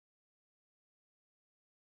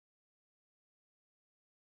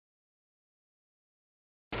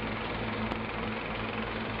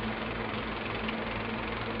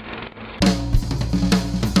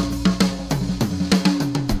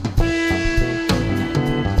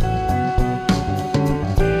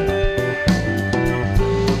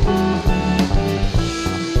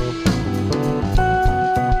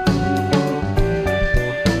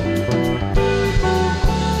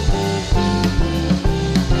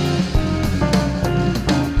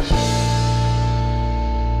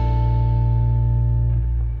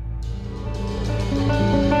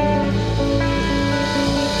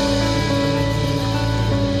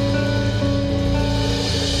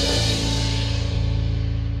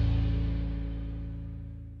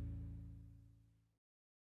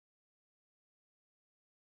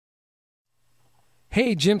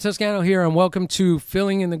Hey, Jim Toscano here, and welcome to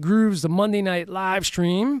Filling in the Grooves, the Monday night live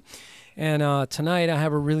stream. And tonight I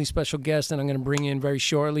have a really special guest that I'm going to bring in very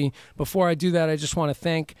shortly. Before I do that, I just want to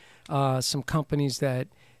thank some companies that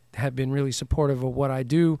have been really supportive of what I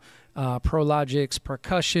do. Prologix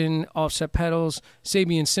Percussion, Offset Pedals,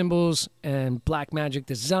 Sabian Cymbals, and Black Magic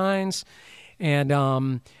Designs.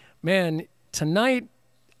 And man, tonight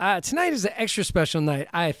is an extra special night,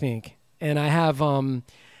 I think. And I have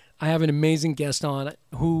an amazing guest on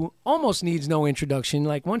who almost needs no introduction.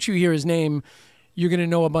 Like, once you hear his name, you're going to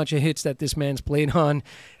know a bunch of hits that this man's played on.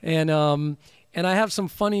 And I have some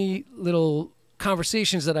funny little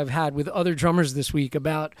conversations that I've had with other drummers this week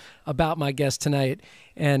about my guest tonight.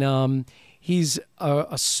 And he's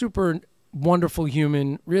a super wonderful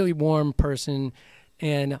human, really warm person,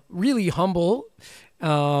 and really humble.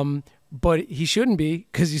 But he shouldn't be,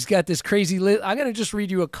 because he's got this crazy list. I'm going to just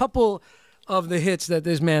read you a couple of the hits that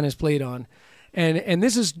this man has played on. And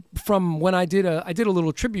this is from when I did a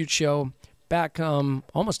little tribute show back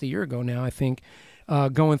almost a year ago now, I think,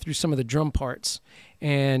 going through some of the drum parts.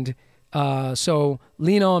 And so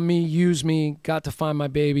Lean On Me, Use Me, Got to Find My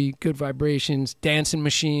Baby, Good Vibrations, Dancing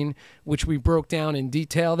Machine, which we broke down in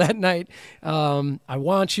detail that night. I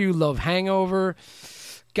Want You, Love Hangover,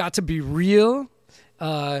 Got to Be Real.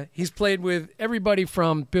 He's played with everybody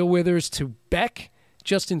from Bill Withers to Beck,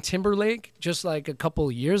 Justin Timberlake, just like a couple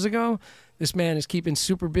of years ago. This man is keeping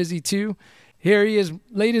super busy too. Here he is,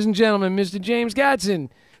 ladies and gentlemen, Mr. James Gadson.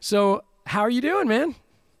 So how are you doing, man?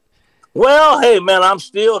 Well, hey, man, I'm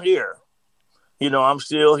still here. I'm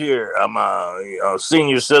still here. I'm a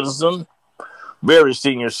senior citizen, very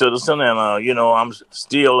senior citizen, and, I'm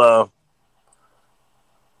still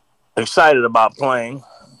excited about playing.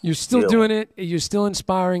 You're still doing it. You're still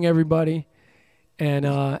inspiring everybody.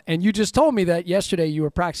 And you just told me that yesterday you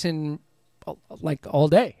were practicing like all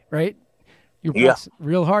day, right? You were practicing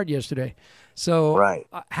real hard yesterday. So right.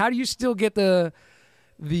 How do you still get the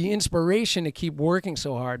inspiration to keep working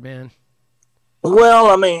so hard, man? Well,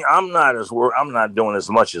 I mean, I'm not doing as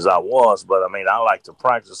much as I was, but I mean, I like to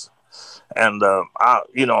practice, and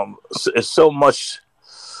it's so much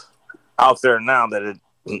out there now that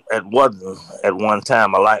it wasn't at one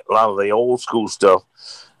time. A lot of the old school stuff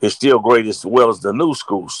is still great, as well as the new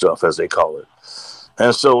school stuff, as they call it.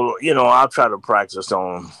 And so, I'll try to practice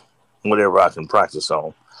on whatever I can practice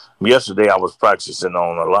on. Yesterday, I was practicing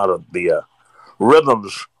on a lot of the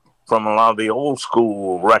rhythms from a lot of the old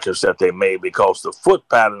school records that they made, because the foot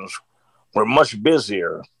patterns were much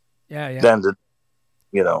busier than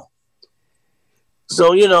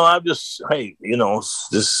So, I'm just,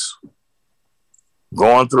 just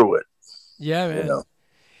going through it. Yeah, man.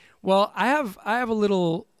 Well, I have a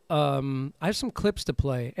little, I have some clips to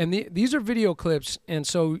play, and these are video clips, and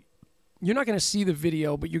so you're not going to see the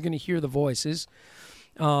video, but you're going to hear the voices.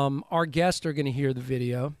 Our guests are going to hear the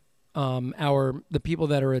video, the people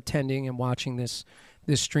that are attending and watching this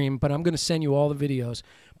stream, but I'm going to send you all the videos.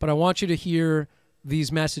 But I want you to hear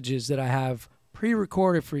these messages that I have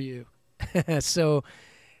pre-recorded for you. So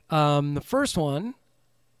the first one,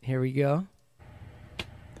 here we go.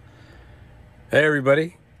 Hey,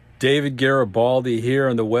 everybody. David Garibaldi here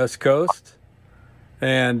on the West Coast.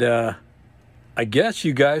 And I guess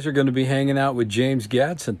you guys are going to be hanging out with James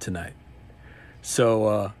Gadson tonight.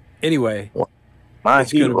 So anyway,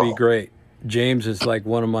 it's going to be great. James is like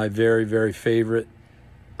one of my very, very favorite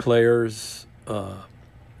players.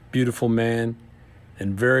 Beautiful man,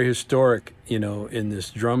 and very historic, in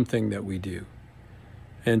this drum thing that we do.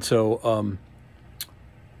 And so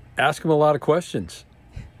ask him a lot of questions.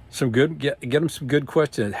 Get him some good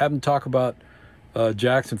questions. Have him talk about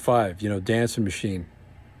Jackson 5, Dancing Machine.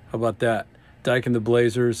 How about that? Dyke and the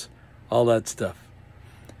Blazers, all that stuff.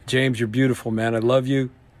 James, you're beautiful, man. I love you,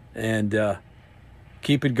 and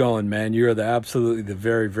keep it going, man. You're absolutely the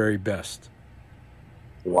very, very best.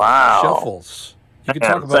 Wow. Shuffles. You can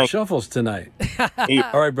talk about shuffles tonight.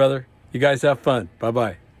 All right, brother. You guys have fun.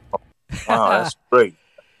 Bye-bye. Wow, that's great.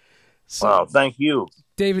 Wow, thank you.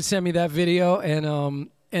 David sent me that video,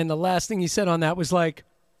 and the last thing he said on that was like,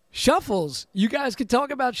 shuffles. You guys could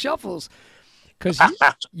talk about shuffles. Because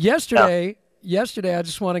yesterday, I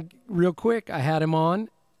just want to, real quick, I had him on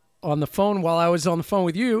the phone while I was on the phone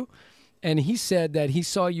with you, and he said that he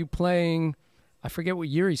saw you playing, I forget what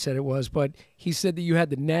year he said it was, but he said that you had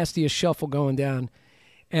the nastiest shuffle going down.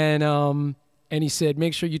 And he said,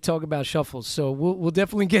 make sure you talk about shuffles. So we'll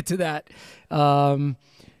definitely get to that.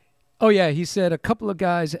 Oh, yeah, he said a couple of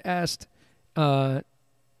guys asked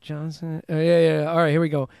Johnson. Yeah. All right, here we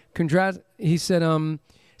go. Congrats. He said,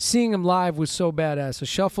 seeing him live was so badass. A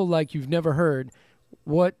shuffle like you've never heard.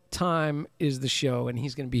 what time is the show, and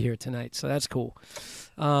he's going to be here tonight, so that's cool.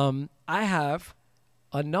 I have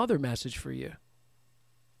another message for you.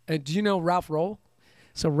 Do you know Ralph Roll?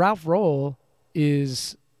 So Ralph Roll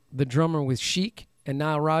is the drummer with Chic and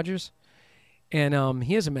Nile Rodgers, and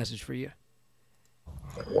he has a message for you.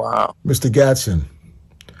 Wow. Mr. Gadson,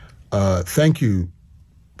 thank you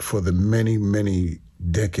for the many, many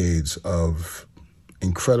decades of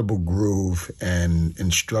incredible groove and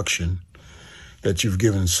instruction that you've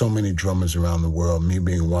given so many drummers around the world, me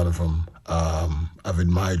being one of them. I've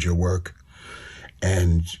admired your work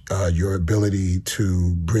and your ability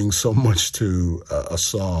to bring so much to a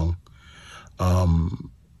song. I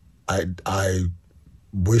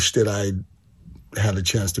wish that I had a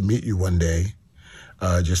chance to meet you one day,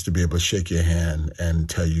 just to be able to shake your hand and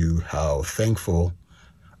tell you how thankful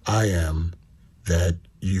I am that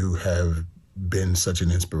you have been such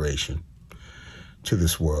an inspiration to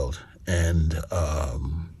this world. And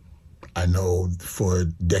I know for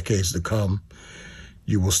decades to come,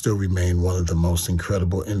 you will still remain one of the most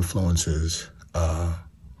incredible influences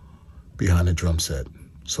behind the drum set.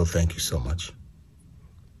 So thank you so much.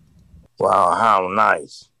 Wow, how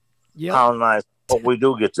nice. Yep. How nice. But we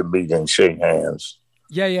do get to meet and shake hands.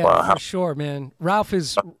 Yeah, Wow. for sure, man. Ralph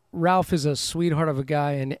is a sweetheart of a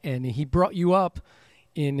guy, and he brought you up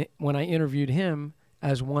when I interviewed him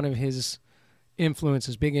as one of his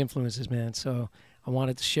influences, big influences, man. So I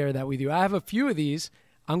wanted to share that with you. I have a few of these.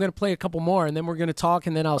 I'm going to play a couple more, and then we're going to talk,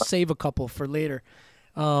 and then I'll save a couple for later.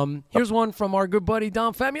 Here's one from our good buddy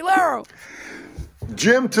Dom Famularo.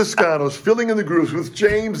 Jim Toscano's Filling in the Grooves with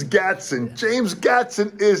James Gadson. James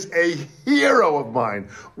Gadson is a hero of mine.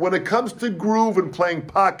 When it comes to groove and playing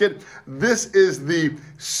pocket, this is the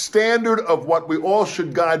standard of what we all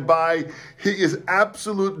should guide by. He is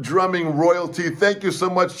absolute drumming royalty. Thank you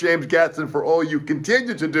so much, James Gadson, for all you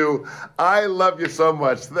continue to do. I love you so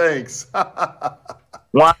much. Thanks.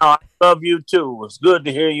 Wow, I love you too. It's good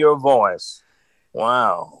to hear your voice.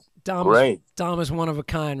 Wow. Great. Dom is one of a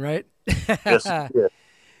kind, right? Yes, yes.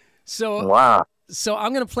 So wow. So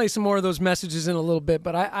I'm going to play some more of those messages in a little bit,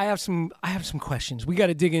 but I have some questions. We got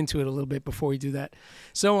to dig into it a little bit before we do that.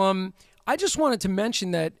 So I just wanted to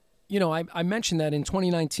mention that, I mentioned that in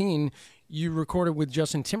 2019 you recorded with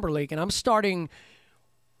Justin Timberlake, and I'm starting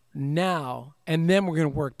now, and then we're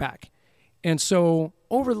going to work back. And so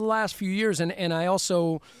over the last few years, and I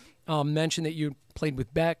also mentioned that you played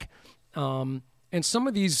with Beck, and some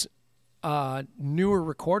of these newer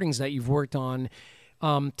recordings that you've worked on.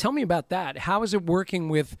 Tell me about that. How is it working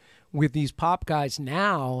with these pop guys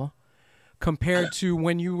now compared to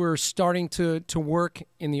when you were starting to work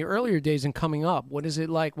in the earlier days and coming up? What is it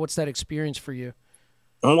like? What's that experience for you?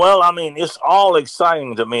 Well, I mean, it's all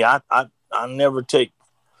exciting to me. I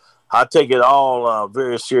take it all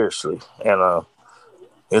very seriously, and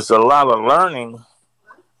it's a lot of learning.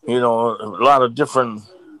 A lot of different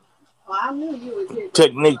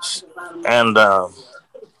techniques and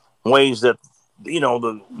ways that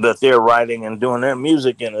that they're writing and doing their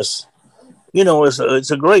music, and it's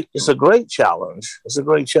a great challenge. It's a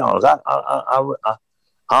great challenge.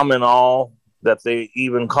 I'm in awe that they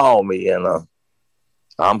even call me, and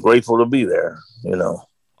I'm grateful to be there.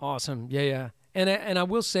 Awesome. Yeah. And I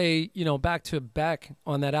will say, back to Beck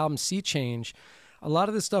on that album Sea Change, a lot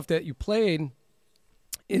of the stuff that you played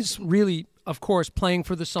is really, of course, playing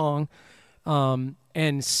for the song,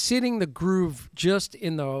 and sitting the groove just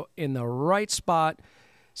in the right spot,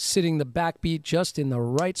 sitting the backbeat just in the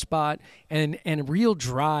right spot, and real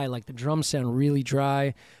dry, like the drums sound really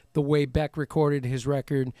dry, the way Beck recorded his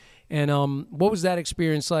record. And what was that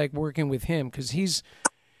experience like working with him? Because he's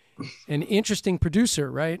an interesting producer,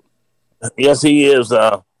 right? Yes, he is.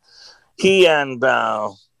 He and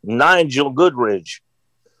Nigel Goodrich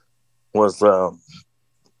were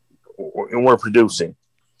producing.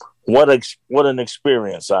 What an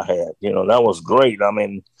experience I had. That was great. I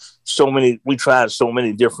mean, we tried so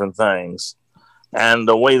many different things. And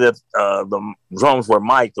the way that the drums were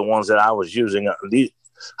mic'd, the ones that I was using,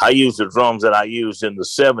 I used the drums that I used in the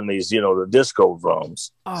 70s, the disco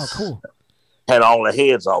drums. Oh, cool. Had all the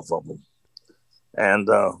heads off of them. And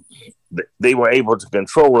they were able to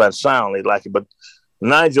control that sound. They like it. But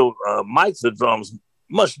Nigel mic'd the drums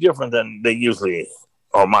much different than they usually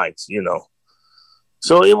are mic'd,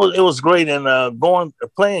 So it was great, and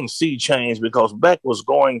playing Sea Change because Beck was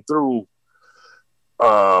going through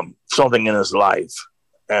something in his life,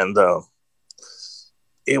 and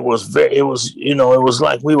it was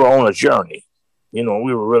like we were on a journey. We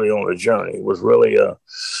were really on a journey. It was really it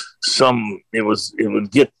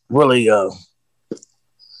would get really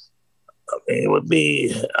it would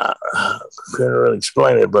be I couldn't really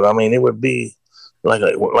explain it, but I mean it would be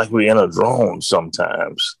like we in a drone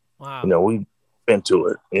sometimes. Wow. You know, we into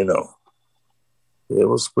it. You know, it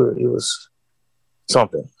was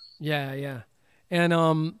something. Yeah, yeah. And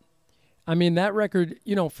I mean that record,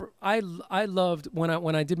 you know, I loved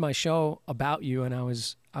when I did my show about you and I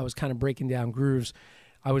was kind of breaking down grooves.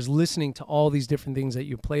 I was listening to all these different things that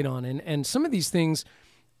you played on and some of these things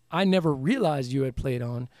I never realized you had played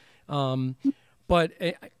on. But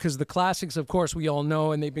because the classics, of course, we all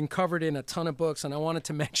know, and they've been covered in a ton of books. And I wanted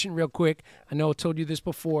to mention real quick, I know I told you this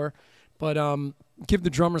before, but Give the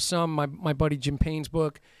Drummer Some, my buddy Jim Payne's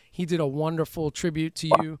book. He did a wonderful tribute to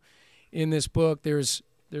you in this book. There's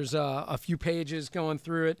a few pages going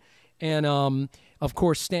through it. And, of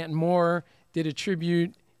course, Stanton Moore did a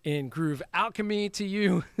tribute in Groove Alchemy to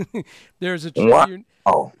you. There's a tribute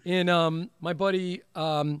in my buddy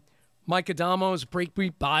Mike Adamo's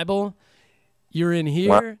Breakbeat Bible. You're in here.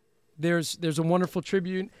 What? There's a wonderful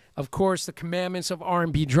tribute. Of course, the Commandments of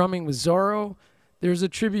R&B Drumming with Zorro. There's a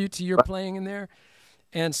tribute to your playing in there.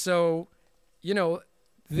 And so, you know,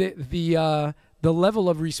 the level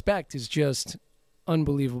of respect is just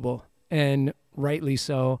unbelievable, and rightly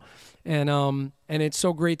so. And it's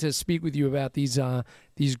so great to speak with you about these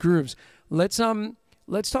grooves. Let's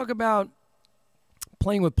talk about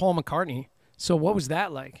playing with Paul McCartney. So what was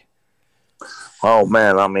that like? Oh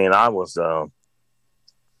man, I mean, I was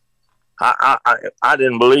I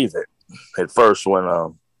didn't believe it at first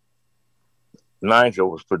when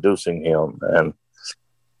Nigel was producing him and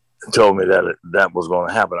told me that that was going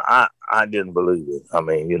to happen. I didn't believe it. I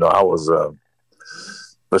mean, you know, I was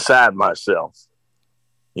beside myself.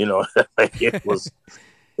 You know, it was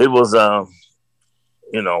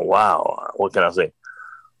you know, wow. What can I say?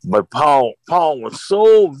 But Paul was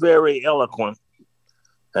so very eloquent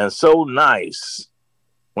and so nice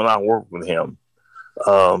when I worked with him.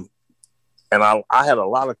 And I had a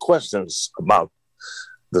lot of questions about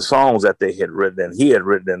the songs that they had written and he had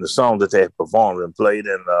written and the songs that they had performed and played.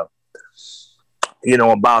 And, you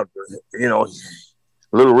know, about, you know,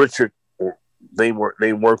 Little Richard, they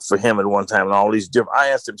worked for him at one time and all these different, I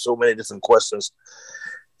asked him so many different questions.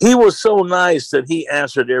 He was so nice that he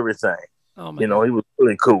answered everything. Oh my you know, God. he was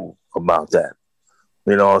really cool about that.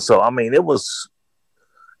 You know, so, I mean, it was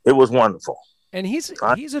wonderful. And he's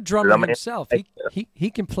a drummer himself. He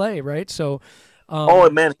can play, right? So, oh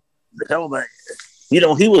man, the hell man, you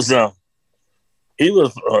know he was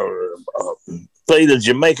played the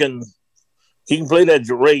Jamaican. He can play that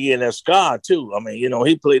reggae and that ska too. I mean, you know,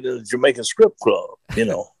 he played in the Jamaican Strip Club. You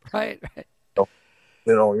know, right. You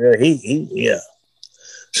know, yeah, yeah.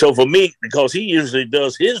 So for me, because he usually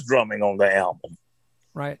does his drumming on the album,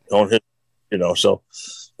 right? On his, you know, so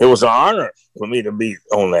it was an honor for me to be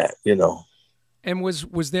on that. You know. And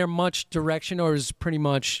was there much direction, or is pretty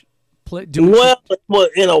much well,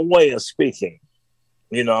 in a way of speaking,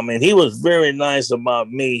 you know, I mean, he was very nice about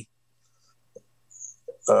me.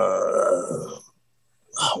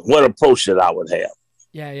 What approach that I would have?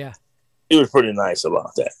 Yeah, yeah. He was pretty nice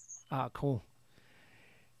about that. Ah, cool.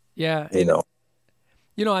 Yeah, you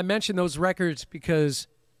know, I mentioned those records because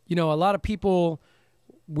you know a lot of people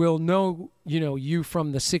will know you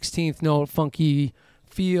from the 16th note funky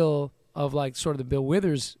feel of like sort of the Bill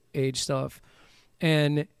Withers age stuff,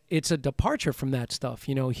 and it's a departure from that stuff,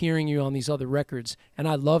 you know, hearing you on these other records, and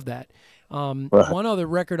I love that. One other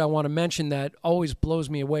record I want to mention that always blows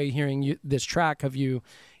me away hearing this track of you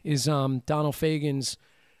is Donald Fagen's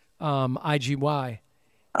IGY.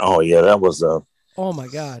 Oh yeah, that was oh my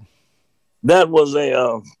God, that was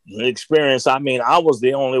an experience. I mean, I was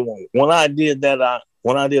the only one when I did that.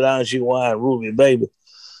 When I did IGY and Ruby Baby,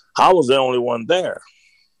 I was the only one there.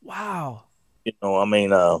 Wow. You know, I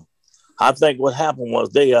mean, I think what happened was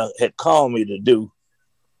they had called me to do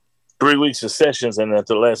 3 weeks of sessions, and at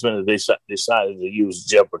the last minute they decided to use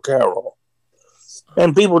Jeff Carroll.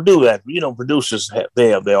 And people do that. You know, producers they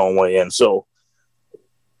have their own way, and so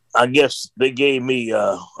I guess they gave me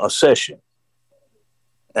a session,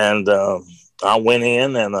 and I went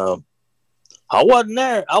in, and I wasn't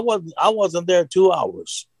there. I wasn't there 2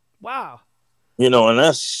 hours. Wow. You know, and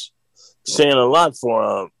that's saying a lot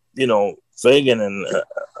for you know, Fagen and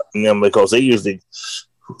them, because they usually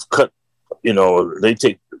cut. You know,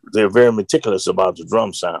 they're very meticulous about the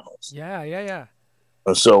drum sounds. Yeah, yeah, yeah.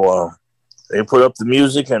 And so they put up the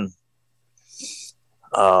music, and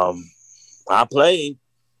I played,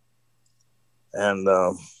 and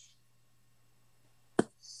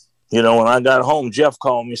you know, when I got home, Jeff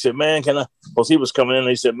called me. He said, "Man, can I?" Because he was coming in. And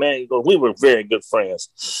he said, "Man," he goes, "We were very good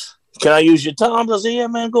friends. Can I use your toms?" I said, "Yeah,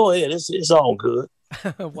 man, go ahead. It's all good."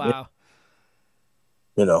 Wow.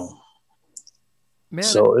 You know. Man.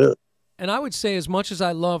 So and I would say, as much as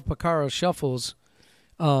I love Picaro Shuffles,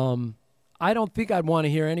 I don't think I'd want to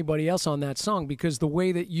hear anybody else on that song, because the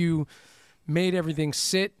way that you made everything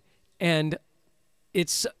sit, and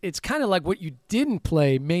it's kind of like what you didn't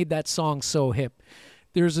play made that song so hip.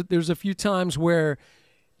 There's a few times where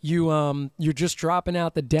you're just dropping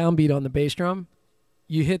out the downbeat on the bass drum.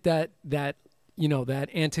 You hit that that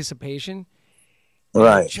anticipation.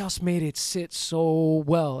 Right. It just made it sit so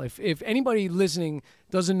well. If anybody listening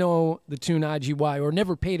doesn't know the tune IGY or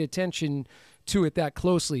never paid attention to it that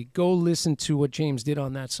closely, go listen to what James did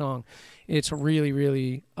on that song. It's really,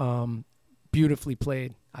 really beautifully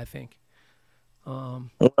played, I think. Well,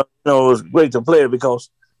 it was great to play it because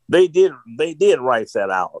they did write that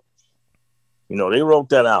out. They wrote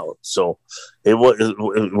that out. So it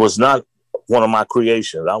was not one of my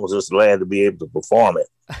creations. I was just glad to be able to perform it.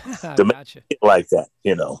 To Gotcha. make it like that,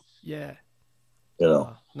 Yeah.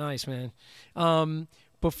 Nice, man.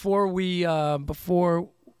 Before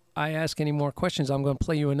I ask any more questions, I'm going to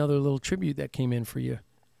play you another little tribute that came in for you.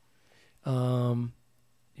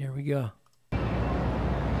 Here we go.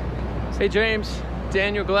 Hey James,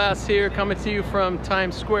 Daniel Glass here, coming to you from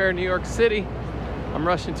Times Square, New York City. I'm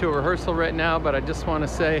rushing to a rehearsal right now, but I just want to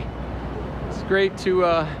say it's great to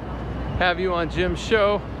have you on Jim's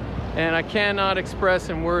show, and I cannot express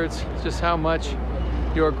in words just how much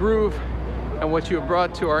your groove and what you have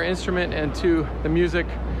brought to our instrument and to the music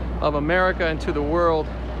of America and to the world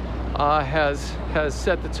has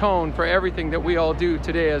set the tone for everything that we all do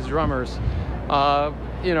today as drummers.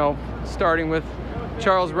 Starting with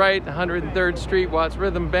Charles Wright, 103rd Street Watts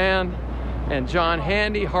Rhythm Band, and John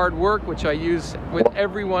Handy, Hard Work, which I use with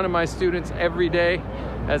every one of my students every day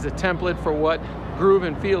as a template for what groove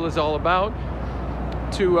and feel is all about,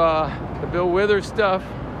 to the Bill Withers stuff,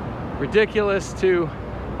 Ridiculous, to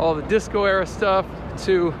all the disco era stuff,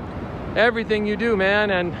 to everything you do, man.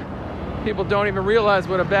 And people don't even realize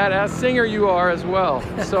what a badass singer you are as well.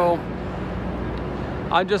 So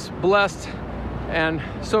I'm just blessed and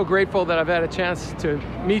so grateful that I've had a chance to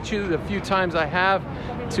meet you the few times I have,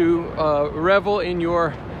 to revel in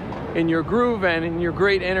your groove and in your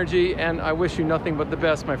great energy, and I wish you nothing but the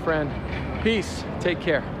best, my friend. Peace. Take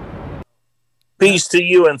care. Peace to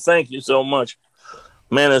you, and thank you so much.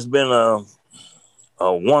 Man, it's been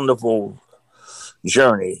a wonderful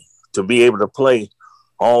journey to be able to play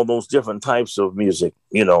all those different types of music.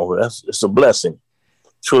 It's a blessing.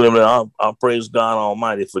 Truly, I praise God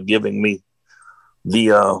Almighty for giving me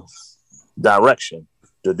the direction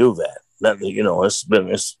to do that. There's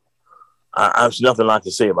nothing I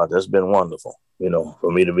can say about that. It's been wonderful,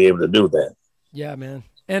 for me to be able to do that. Yeah, man.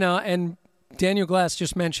 And Daniel Glass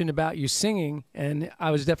just mentioned about you singing, and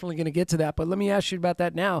I was definitely going to get to that, but let me ask you about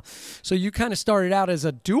that now. So you kind of started out as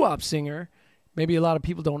a doo-wop singer. Maybe a lot of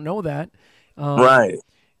people don't know that. Right.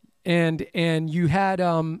 And you had,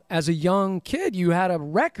 as a young kid, you had a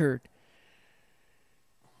record.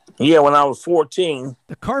 Yeah, when I was 14.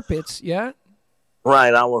 The Carpets, yeah?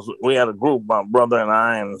 Right. We had a group, my brother and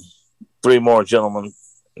I and 3 more gentlemen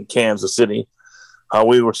in Kansas City.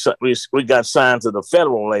 We got signed to the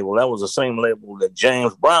federal label. That was the same label that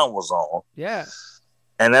James Brown was on. Yeah.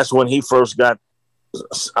 And that's when he first got,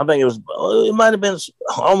 I think it might have been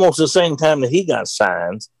almost the same time that he got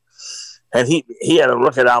signed. And he had a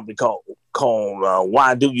record out called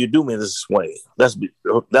Why Do You Do Me This Way? That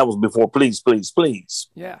was before Please, Please, Please.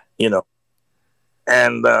 Yeah.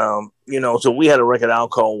 And, so we had a record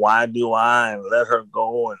out called Why Do I, and Let Her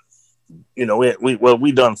Go. And,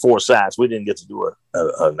 we done 4 sides. We didn't get to do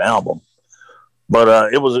an album.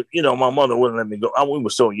 But it was, my mother wouldn't let me go. We were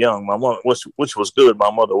so young. My mother, which was good,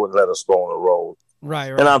 my mother wouldn't let us go on the road.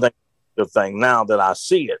 Right. And I think the thing now that I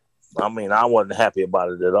see it, I mean, I wasn't happy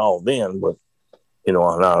about it at all then, but,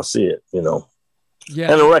 now I see it,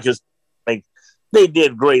 Yeah. And the records, they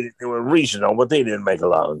did great. They were regional, but they didn't make a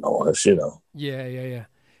lot of noise, Yeah.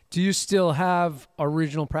 Do you still have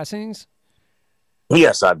original pressings?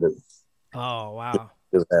 Yes, I do. Oh, wow.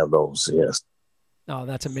 Just have those, yes. Oh,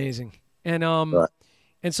 that's amazing. And Right.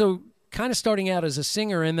 and so kind of starting out as a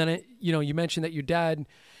singer, and then you mentioned that your dad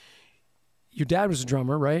was a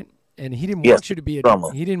drummer, right? And he didn't want you to be a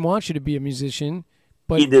drummer. He didn't want you to be a musician,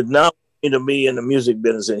 but he did not want me to be in the music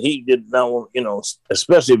business, and he did not,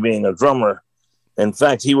 especially being a drummer. In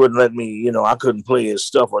fact, he wouldn't let me, I couldn't play his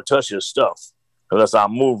stuff or touch his stuff unless I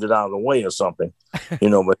moved it out of the way or something,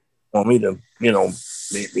 but for me to,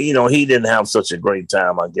 he didn't have such a great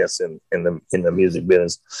time, I guess, in the music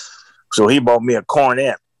business. So he bought me a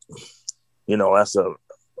cornet. That's a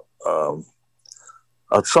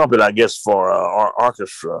trumpet, I guess, for our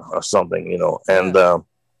orchestra or something, And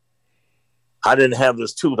I didn't have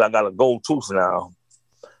this tooth. I got a gold tooth now.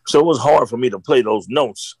 So it was hard for me to play those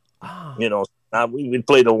notes, We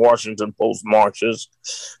played the Washington Post marches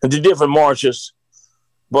and the different marches.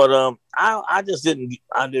 But I just didn't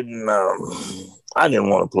I didn't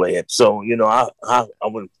want to play it. So I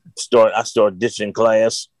started ditching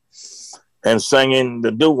class and singing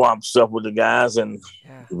the doo-wop stuff with the guys and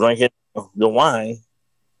drinking the wine.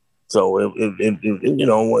 So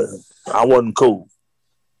I wasn't cool.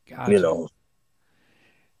 Gotcha.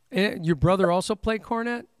 And your brother also played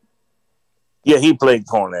cornet? Yeah, he played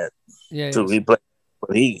cornet too. Yes. He played,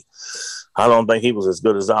 but I don't think he was as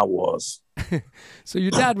good as I was. So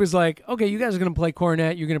your dad was like, "Okay, you guys are going to play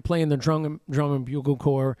cornet. You're going to play in the drum and bugle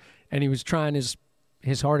corps," and he was trying his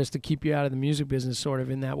hardest to keep you out of the music business, sort of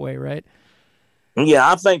in that way, right?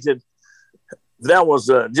 Yeah, I think that was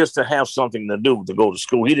just to have something to do to go to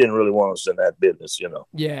school. He didn't really want us in that business,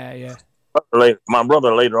 Yeah, yeah. My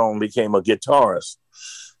brother later on became a guitarist,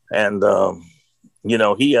 and he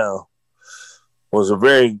was a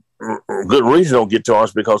very good regional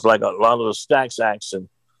guitarist because, like, a lot of the Stax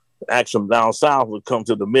acts from down south would come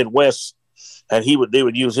to the Midwest, and they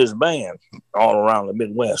would use his band all around the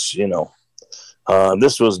Midwest.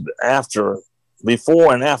 This was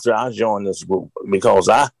before and after I joined this group, because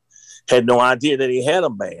I had no idea that he had a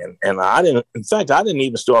band, and I didn't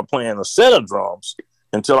even start playing a set of drums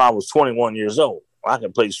until I was 21 years old. I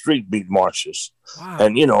could play street beat marches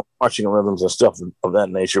and marching rhythms and stuff of that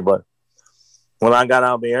nature. But when I got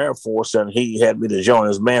out of the Air Force and he had me to join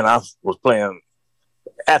his band, I was playing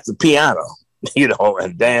at the piano,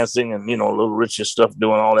 and dancing and Little Richard stuff,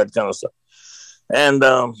 doing all that kind of stuff. And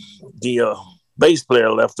the bass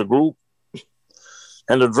player left the group,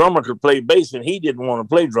 and the drummer could play bass, and he didn't want to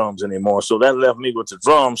play drums anymore. So that left me with the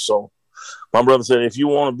drums. So my brother said, if you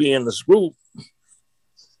want to be in this group,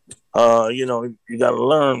 you got to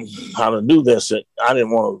learn how to do this. And I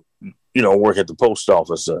didn't want to, work at the post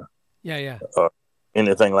office or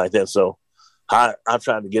anything like that. So I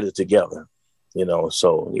tried to get it together,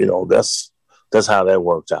 So, that's how that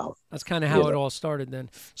worked out. That's kind of how it all started then.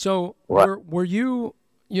 So were you,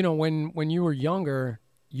 when you were younger,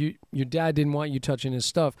 your dad didn't want you touching his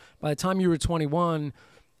stuff. By the time you were 21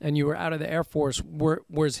 and you were out of the Air Force,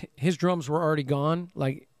 was his drums were already gone?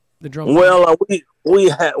 Like the drums? Well,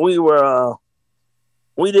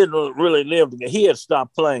 we didn't really live together. He had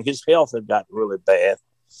stopped playing. His health had gotten really bad,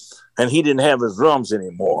 and he didn't have his drums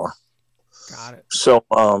anymore. Got it. So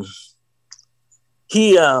I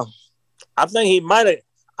think he might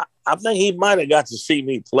have got to see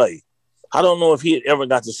me play. I don't know if he had ever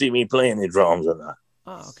got to see me play any drums or not.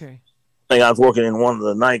 Oh, okay. I think I was working in one of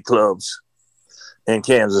the nightclubs in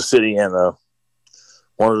Kansas City, and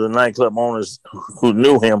one of the nightclub owners who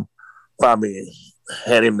knew him probably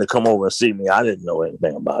had him to come over and see me. I didn't know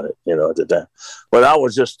anything about it, at the time. But I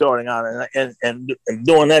was just starting out, and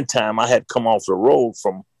during that time, I had come off the road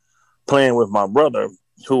from playing with my brother,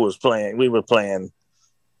 who was playing. We were playing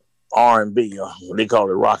R&B. They called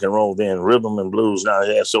it rock and roll then, rhythm and blues. Now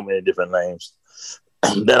it has so many different names.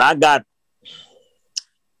 That I got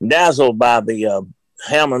dazzled by the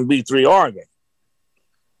Hammond B3 organ.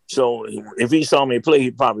 So if he saw me play,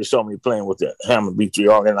 he probably saw me playing with the Hammond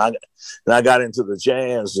B3 organ. And I got into the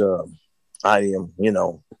jazz idiom,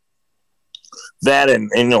 that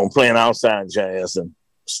and playing outside jazz and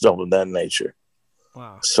stuff of that nature.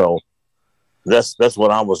 Wow. So that's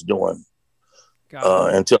what I was doing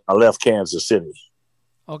until I left Kansas City.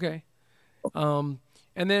 Okay. And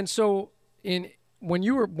then so when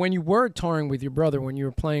you were touring with your brother, when you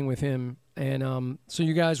were playing with him, and so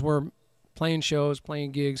you guys were playing shows, playing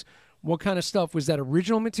gigs, what kind of stuff was that?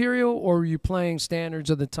 Original material, or were you playing standards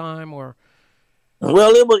of the time? Or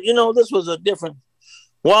well, it was this was a different.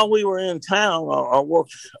 While we were in town, I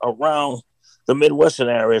worked around the Midwestern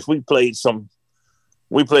areas. We played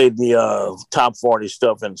the top 40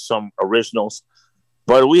 stuff and some originals,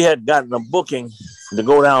 but we had gotten a booking to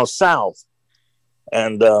go down south,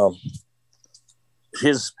 and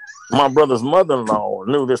my brother's mother-in-law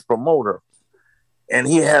knew this promoter, and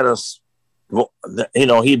he had us,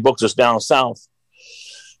 he booked us down south.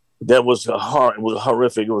 That was it was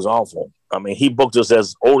horrific. It was awful. I mean, he booked us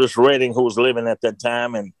as Otis Redding, who was living at that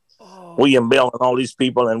time, and William Bell and all these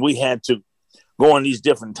people, and we had to go in these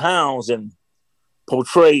different towns and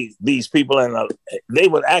portray these people, and they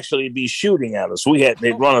would actually be shooting at us.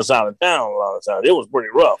 They'd run us out of town a lot of times. It was pretty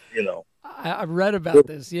rough, I read about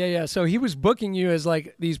this. Yeah. So he was booking you as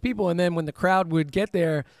like these people, and then when the crowd would get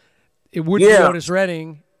there, it would be Otis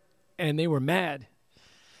Redding, and they were mad.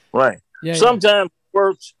 Right. Yeah. Sometimes it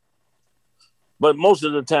worked, but most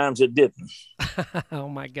of the times it didn't. Oh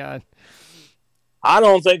my God. I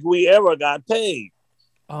don't think we ever got paid.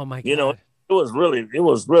 Oh my God. It was really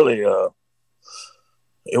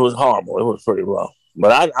It was horrible. It was pretty rough.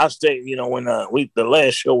 But I stayed, you know, when the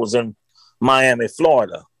last show was in Miami,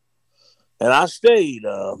 Florida, and I stayed.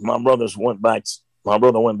 My brother went back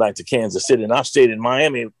to Kansas City, and I stayed in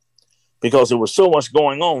Miami because there was so much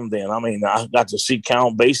going on then. I mean, I got to see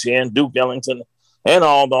Count Basie and Duke Ellington and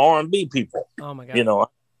all the R&B people. Oh my God! You know,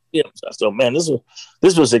 so man,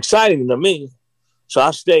 this was exciting to me. So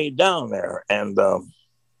I stayed down there, and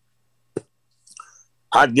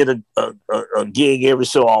I'd get a gig every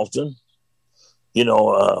so often. You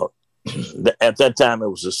know, at that time it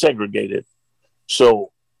was a segregated.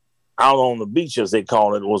 So out on the beach, as they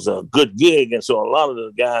call it, was a good gig. And so a lot of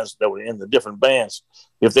the guys that were in the different bands,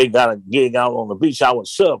 if they got a gig out on the beach, I would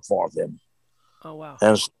sub for them. Oh, wow.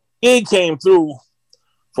 And so he came through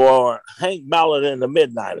for Hank Ballard and the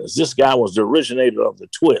Midnighters. This guy was the originator of the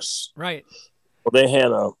twist. Right. They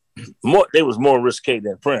had they was more risque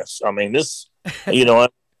than Prince. I mean, this, you know,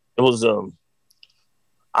 it was,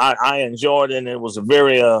 I enjoyed it, and it was a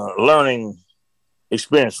very learning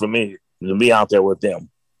experience for me to be out there with them.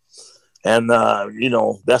 And, you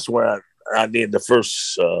know, that's where I did the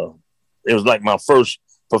first, it was like my first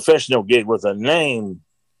professional gig with a name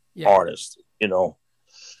artist, you know.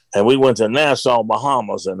 And we went to Nassau,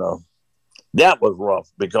 Bahamas, and that was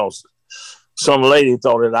rough because some lady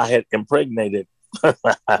thought that I had impregnated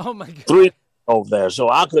oh my God. 3 over there. So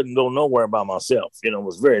I couldn't go nowhere by myself. You know, it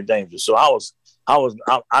was very dangerous. So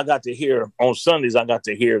I got to hear on Sundays, I got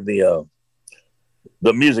to hear the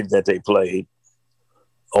music that they played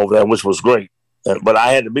over there, which was great. But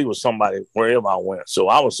I had to be with somebody wherever I went. So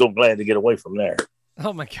I was so glad to get away from there.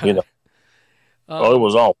 Oh my God. You know, it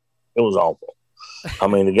was awful. It was awful. I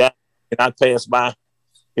mean, the guy I passed by,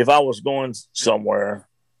 if I was going somewhere,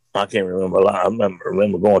 I can't remember. I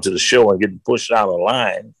remember going to the show and getting pushed out of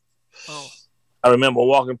line. Oh. I remember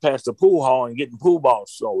walking past the pool hall and getting pool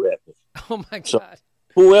balls thrown at me. Oh my God. So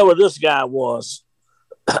whoever this guy was,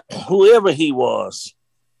 whoever he was,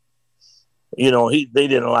 you know, they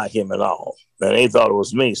didn't like him at all. And they thought it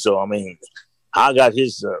was me. So, I mean, I got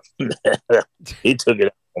his, he took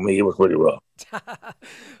it on me. It was pretty rough.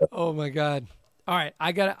 Oh my God. All right.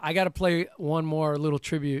 I gotta play one more little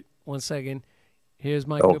tribute. 1 second. Here's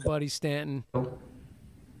my good buddy Stanton.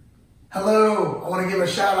 Hello. I want to give a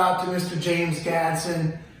shout out to Mr. James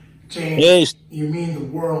Gadson. James, yes. You mean the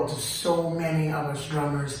world to so many of us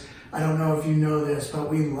drummers. I don't know if you know this, but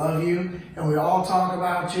we love you and we all talk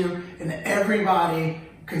about you, and everybody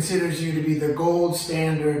considers you to be the gold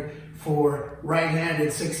standard for right-handed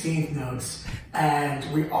 16th notes. And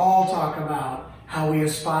we all talk about how we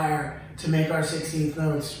aspire to make our 16th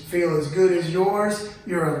notes feel as good as yours.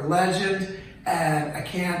 You're a legend, and I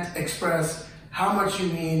can't express how much you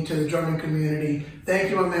mean to the drumming community. Thank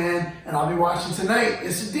you, my man, and I'll be watching tonight.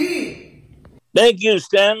 Yes, indeed. Thank you,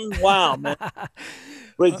 Stanton. Wow, man.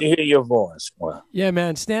 Great to hear your voice. Wow. Yeah,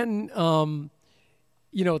 man. Stanton,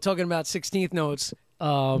 you know, talking about 16th notes,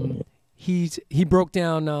 he broke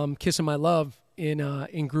down Kissing My Love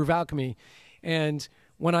in Groove Alchemy. And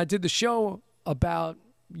when I did the show about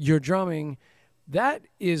your drumming, that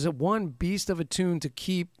is one beast of a tune to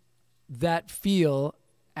keep that feel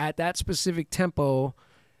at that specific tempo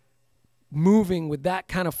moving with that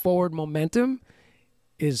kind of forward momentum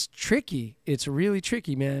is tricky. It's really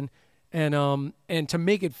tricky, man. And to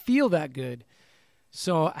make it feel that good.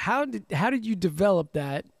 So how did you develop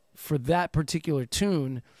that for that particular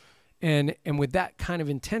tune and with that kind of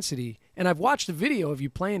intensity? And I've watched the video of you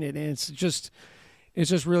playing it, and it's just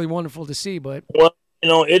really wonderful to see. But well, you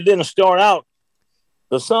know, it didn't start out.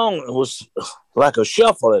 The song was like a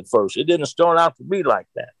shuffle at first. It didn't start out to be like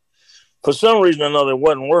that. For some reason or another, it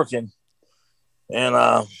wasn't working.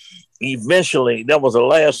 And eventually, that was the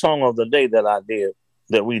last song of the day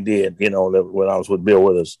that we did, you know, when I was with Bill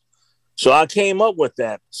Withers. So I came up with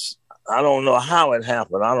that. I don't know how it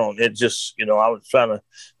happened. It just, you know, I was trying to,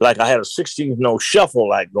 like I had a 16th note shuffle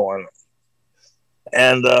like going.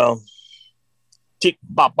 And tick,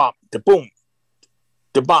 bop, bop, da boom,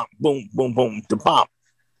 da bop, boom, boom, boom, da bop,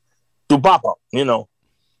 da bop, you know.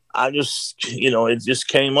 I just, you know, it just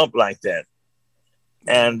came up like that.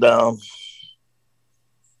 And,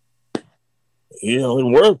 you know, it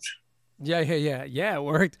worked. Yeah, it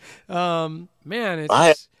worked. Man,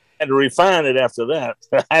 I had to refine it after that.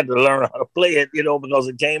 I had to learn how to play it, you know, because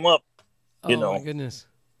it came up, you know. Oh, my goodness.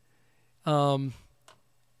 I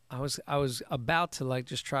was about to, like,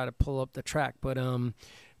 just try to pull up the track, but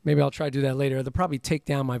maybe I'll try to do that later. They'll probably take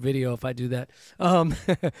down my video if I do that.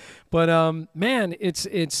 But man,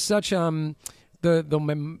 it's such the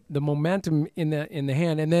momentum in the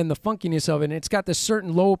hand, and then the funkiness of it. And it's got this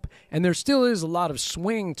certain lope, and there still is a lot of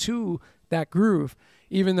swing to that groove,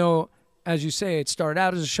 even though as you say, it started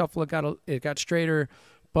out as a shuffle. It got straighter,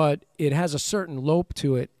 but it has a certain lope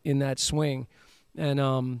to it in that swing,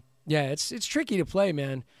 and yeah, it's tricky to play,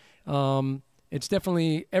 man. It's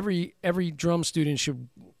definitely every drum student should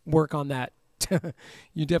work on that.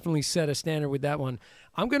 You definitely set a standard with that one.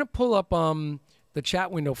 I'm gonna pull up the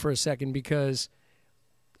chat window for a second because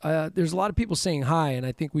there's a lot of people saying hi, and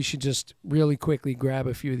I think we should just really quickly grab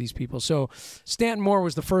a few of these people. So Stanton Moore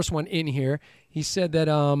was the first one in here. He said that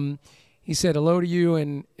he said hello to you,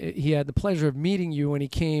 and he had the pleasure of meeting you when he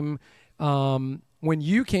came when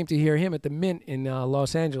you came to hear him at the Mint in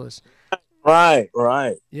Los Angeles. Right.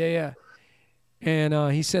 Yeah.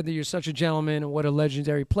 And he said that you're such a gentleman and what a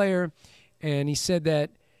legendary player. And he said that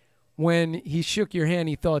when he shook your hand,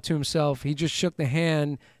 he thought to himself, he just shook the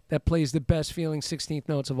hand that plays the best feeling 16th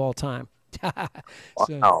notes of all time.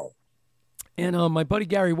 Wow. And my buddy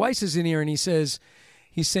Gary Weiss is in here, and he's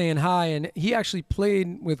saying hi. And he actually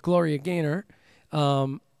played with Gloria Gaynor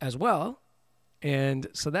as well. And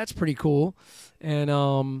so that's pretty cool.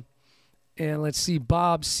 And let's see,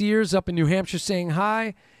 Bob Sears up in New Hampshire saying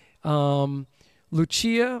hi.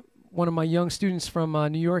 Lucia, one of my young students from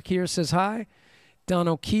New York here, says hi. Don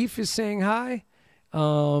O'Keefe is saying hi.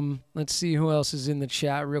 Let's see who else is in the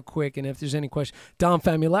chat real quick, and if there's any questions. Don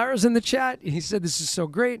Famulara's in the chat. He said this is so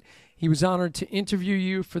great. He was honored to interview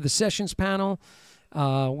you for the Sessions panel,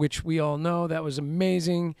 which we all know that was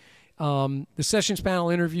amazing. The Sessions panel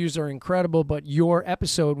interviews are incredible, but your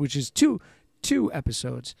episode, which is two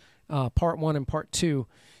episodes, part 1 and part 2,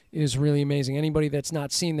 is really amazing. Anybody that's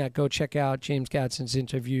not seen that, go check out James Gadson's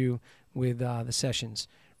interview with the Sessions.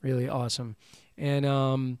 Really awesome.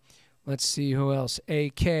 And let's see who else.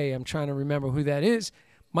 AK, I'm trying to remember who that is.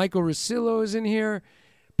 Michael Rosillo is in here.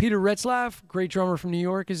 Peter Retzlaff, great drummer from New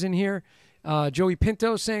York, is in here. Joey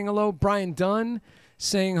Pinto saying hello. Brian Dunn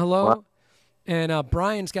saying hello. What? And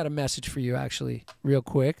Brian's got a message for you, actually, real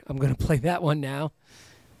quick. I'm going to play that one now.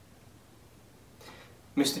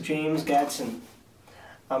 Mr. James Gadson,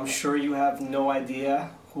 I'm sure you have no idea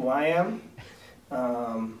who I am.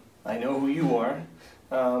 I know who you are.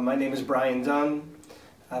 My name is Brian Dunn.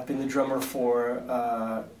 I've been the drummer for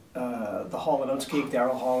the Hall & Oates gig,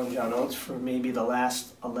 Daryl Hall and John Oates, for maybe the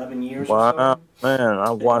last 11 years or so. Man,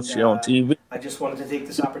 I watched you on TV. I just wanted to take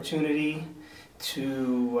this opportunity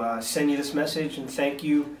to send you this message and thank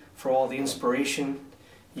you for all the inspiration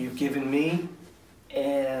you've given me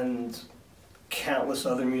and countless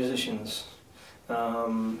other musicians.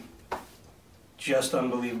 Just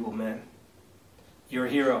unbelievable, man. You're a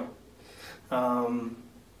hero.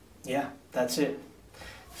 Yeah, that's it.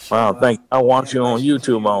 So, Wow, thank you. I watch you on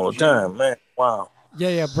YouTube all the time, man. Wow.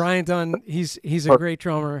 Yeah, Brian Dunn, he's a great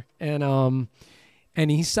drummer, and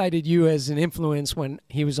he cited you as an influence when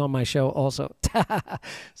he was on my show also.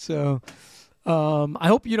 So I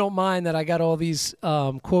hope you don't mind that I got all these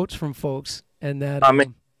quotes from folks, and that I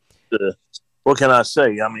mean, what can I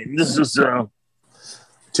say? I mean, this is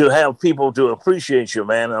to have people to appreciate you,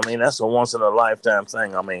 man. I mean, that's a once in a lifetime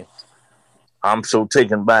thing. I mean, I'm so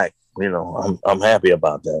taken back. You know, I'm happy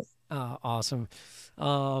about that. Awesome.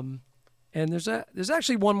 And there's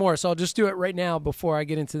actually one more, so I'll just do it right now before I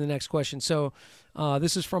get into the next question. So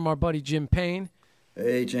this is from our buddy Jim Payne.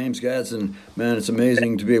 Hey, James Gadson. Man, it's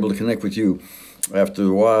amazing to be able to connect with you after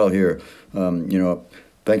a while here. You know,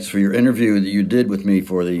 thanks for your interview that you did with me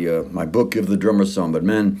for the my book, Give the Drummer Some. But,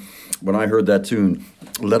 man, when I heard that tune,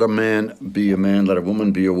 let a man be a man, let a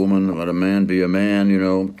woman be a woman, let a man be a man, you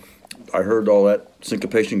know, I heard all that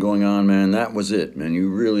syncopation going on, man. That was it, man. You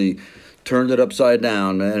really turned it upside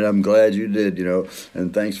down, man. I'm glad you did, you know.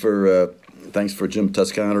 And thanks for Jim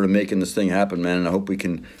Toscano to making this thing happen, man. And I hope we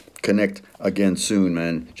can connect again soon,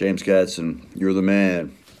 man. James Gadson, you're the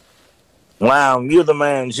man. Wow, you're the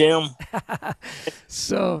man, Jim.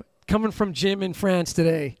 So coming from Jim in France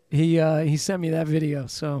today, he sent me that video.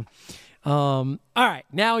 So, all right,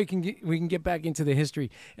 now we can get back into the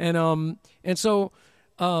history, and so.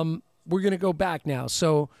 We're going to go back now.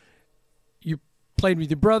 So you played with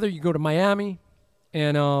your brother, you go to Miami,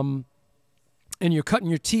 and you're cutting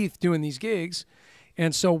your teeth doing these gigs.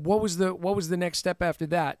 And so what was the next step after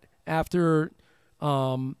that? After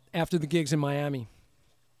the gigs in Miami?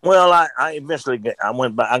 Well, I eventually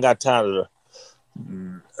went back. I got tired of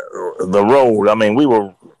the road. I mean, we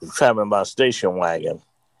were traveling by station wagon.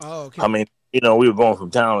 Oh, okay. I mean, you know, we were going from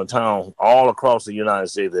town to town all across the United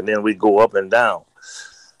States, and then we'd go up and down.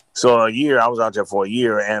 So I was out there for a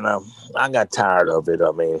year, and I got tired of it.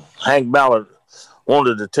 I mean, Hank Ballard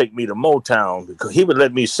wanted to take me to Motown because he would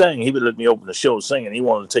let me sing. He would let me open the show singing. He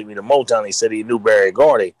wanted to take me to Motown. He said he knew Barry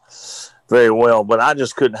Gordy very well, but I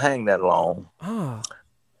just couldn't hang that long. Oh.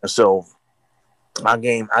 And so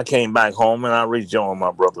I came back home and I rejoined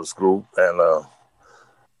my brother's group, and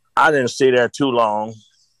I didn't stay there too long.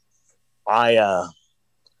 I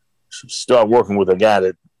started working with a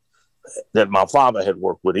guy that my father had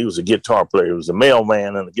worked with. He was a guitar player. He was a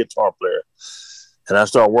mailman and a guitar player. And I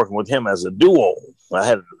started working with him as a duo. I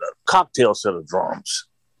had a cocktail set of drums.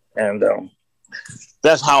 And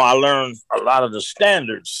that's how I learned a lot of the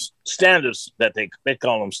standards that they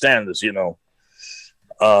call them standards,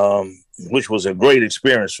 which was a great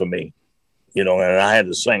experience for me, and I had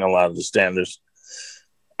to sing a lot of the standards.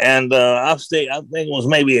 And I think it was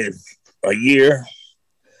maybe a year.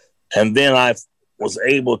 And then I was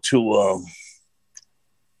able to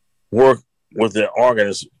work with the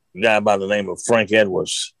organist, a guy by the name of Frank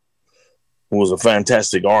Edwards, who was a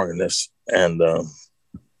fantastic organist. And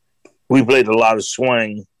we played a lot of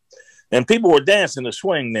swing. And people were dancing the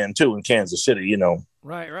swing then, too, in Kansas City,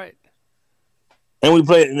 Right. And we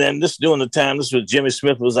played, and then during the time, this was Jimmy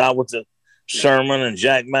Smith was out with the Sherman and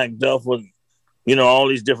Jack McDuff with, all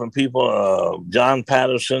these different people, John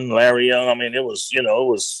Patterson, Larry Young. I mean, it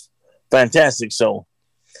was fantastic. So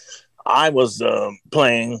I was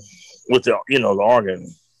playing with the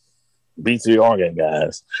organ, B3 organ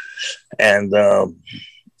guys, and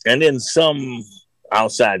then some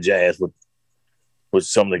outside jazz with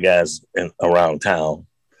some of the guys around town.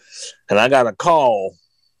 And I got a call,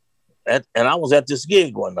 and I was at this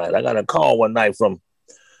gig one night. I got a call one night from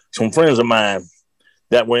some friends of mine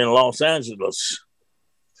that were in Los Angeles.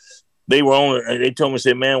 They told me,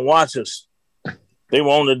 said, man, watch us. They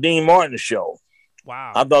were on the Dean Martin show.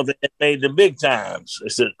 Wow. I thought they had made the big times. They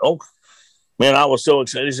said, oh, man, I was so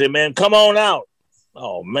excited. They said, man, come on out.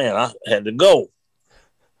 Oh, man, I had to go.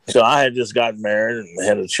 So I had just gotten married and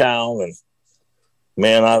had a child. And,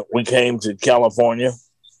 man, we came to California,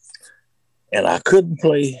 and I couldn't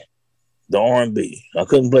play the R&B. I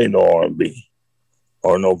couldn't play no R&B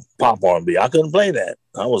or no pop R&B. I couldn't play that.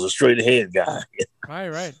 I was a straight ahead guy.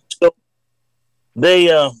 Right. So they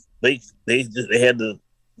had to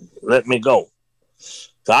let me go.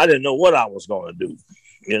 So I didn't know what I was going to do.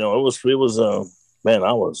 It was man,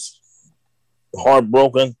 I was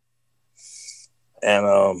heartbroken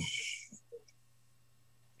and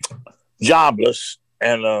jobless.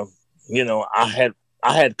 And I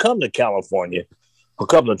had come to California a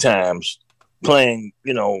couple of times playing,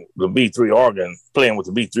 the B3 organ, playing with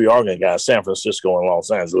the B3 organ guys, San Francisco and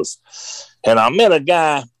Los Angeles. And I met a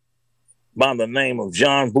guy by the name of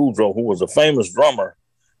John Boudreaux, who was a famous drummer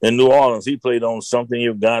in New Orleans. He played on Something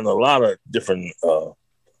You've Gotten, a lot of different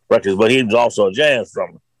records, but he was also a jazz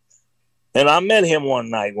drummer. And I met him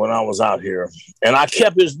one night when I was out here, and I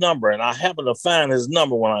kept his number, and I happened to find his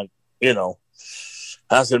number when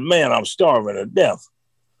I said, man, I'm starving to death.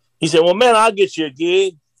 He said, well, man, I'll get you a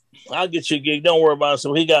gig. Don't worry about it.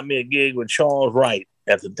 So he got me a gig with Charles Wright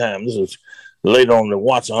at the time. This was later on the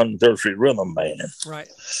Watts 103rd Street Rhythm Band. Right.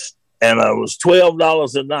 And it was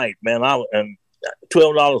 $12 a night, man. And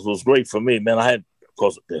 $12 was great for me, man. I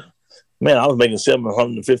was making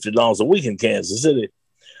 $750 a week in Kansas City.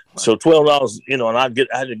 So $12, and I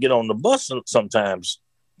had to get on the bus sometimes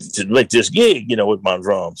to make this gig, with my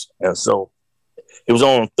drums. And so it was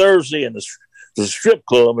on Thursday, and the strip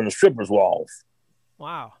club and the strippers were off.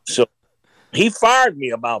 Wow. So he fired me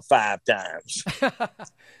about 5 times,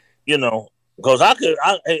 because I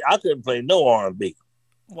couldn't play no R&B.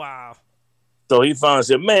 Wow. So he finally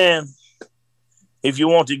said, man, if you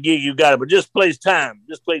want the gig, you got it, but just play time.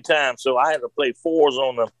 So I had to play 4s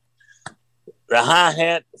on the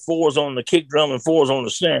hi-hat, 4s on the kick drum, and 4s on the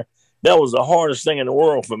snare. That was the hardest thing in the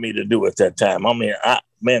world for me to do at that time. I mean,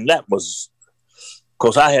 that was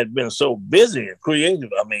because I had been so busy and creative.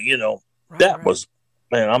 I mean, was,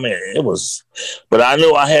 man, I mean, it was, but I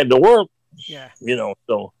knew I had to work,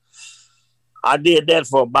 so I did that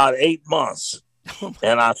for about 8 months.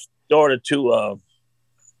 And I started to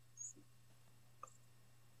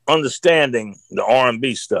understanding the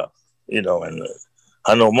R&B stuff, and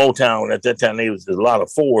I know Motown at that time, there was a lot of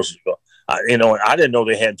 4s. I didn't know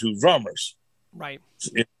they had 2 drummers. Right.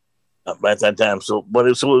 At that time. So, but it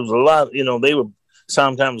was a lot, they were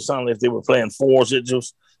sometimes it sounded like they were playing 4s. It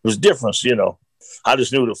was different, I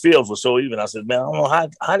just knew the fields were so even. I said, man, I don't know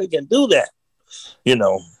how they can do that,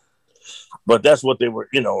 but that's what they were,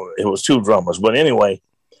 it was 2 drummers. But anyway,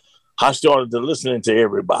 I started to listening to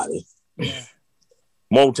everybody,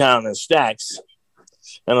 Motown and Stax,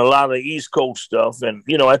 and a lot of East Coast stuff. And,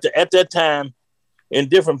 at that time, in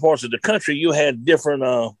different parts of the country, you had different,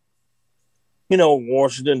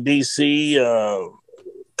 Washington, D.C.,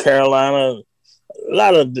 Carolina, a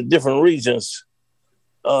lot of the different regions.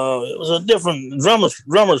 It was a different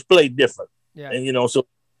drummers played different. Yeah. And, so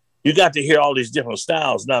you got to hear all these different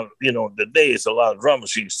styles. Now, you know, today it's a lot of drum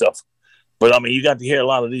machine stuff, but I mean, you got to hear a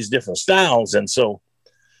lot of these different styles. And so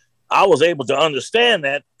I was able to understand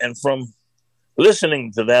that. And from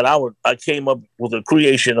listening to that, I came up with a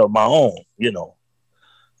creation of my own, you know.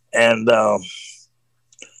 And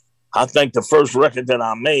I think the first record that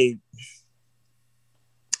I made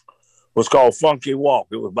was called Funky Walk.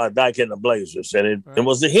 It was by Dyke and the Blazers, and it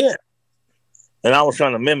was a hit. And I was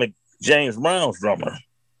trying to mimic James Brown's drummer.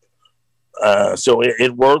 So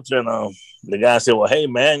it worked, and the guy said, well, hey,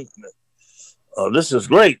 man, this is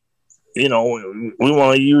great. You know, we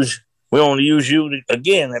want to use you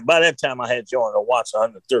again. And by that time, I had joined the Watts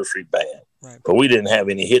 103rd Street Band, but we didn't have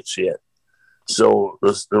any hits yet. So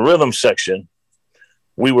the rhythm section,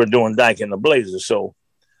 we were doing Dyke and the Blazers. So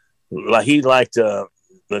like he liked the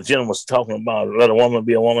gentleman was talking about let a woman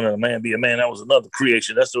be a woman and a man be a man. That was another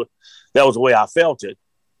creation. That was the way I felt it.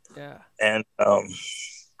 Yeah. And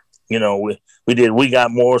you know, we did We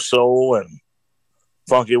Got More Soul and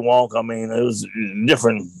Funky Walk. I mean, it was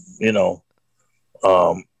different, running.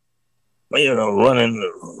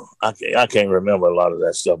 I can't remember a lot of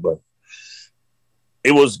that stuff, but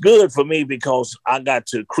it was good for me because I got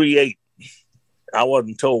to create. I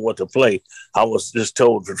wasn't told what to play. I was just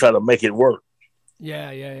told to try to make it work.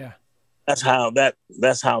 Yeah. That's how that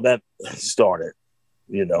started,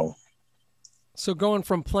 you know. So going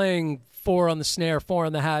from playing 4 on the snare, 4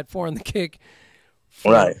 on the hat, 4 on the kick,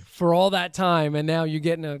 for all that time, and now you're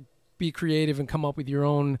getting to be creative and come up with your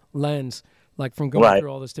own lens, like from going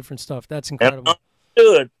through all this different stuff. That's incredible.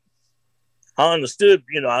 And I understood,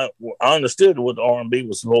 I understood what R&B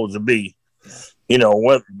was supposed to be,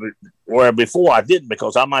 where before I didn't,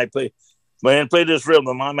 because I might play this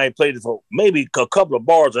rhythm. I might play it for maybe a couple of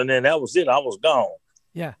bars, and then that was it. I was gone.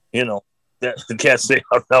 Yeah. That the cat said,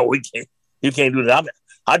 oh, no, you can't do that.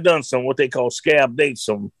 I've done some what they call scab dates,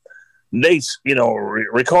 some dates,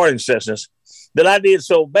 recording sessions that I did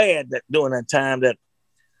so bad that during that time that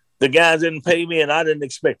the guys didn't pay me, and I didn't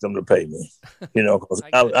expect them to pay me, because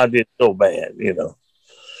I did so bad,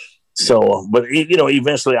 So, but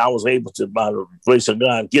eventually I was able to, by the grace of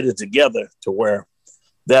God, get it together to where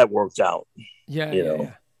that worked out.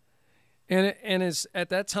 Yeah. And it's at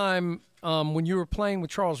that time when you were playing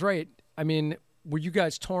with Charles Wright, I mean, were you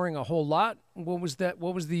guys touring a whole lot? What was that?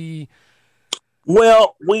 What was the?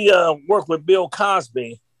 Well, we worked with Bill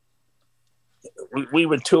Cosby. We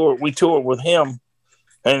would tour. We toured with him,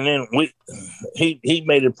 and then he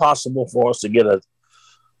made it possible for us to get a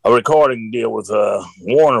recording deal with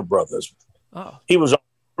Warner Brothers. Oh. He was on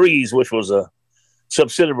Breeze, which was a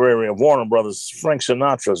subsidiary of Warner Brothers, Frank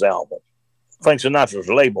Sinatra's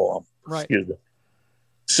label. Right. Excuse me.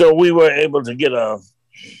 So we were able to get a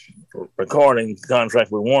recording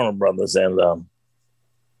contract with Warner Brothers, and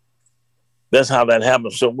that's how that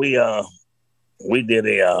happened. So we did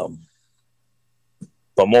a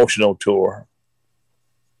promotional tour.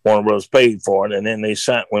 Warner Brothers paid for it, and then they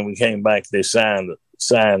signed. When we came back, they signed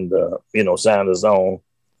his own.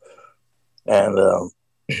 And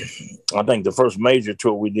I think the first major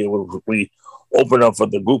tour we did was we opened up for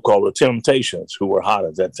the group called the Temptations, who were hot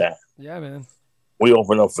at that time. Yeah, man. We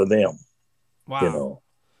opened up for them. Wow.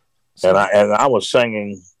 And I was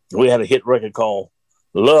singing. We had a hit record called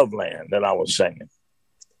Love Land that I was singing.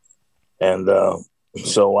 And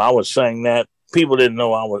so I was saying that. People didn't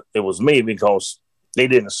know it was me because they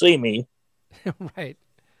didn't see me. Right.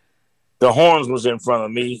 The horns was in front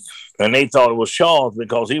of me, and they thought it was Charles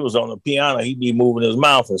because he was on the piano. He'd be moving his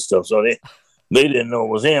mouth and stuff. So they didn't know it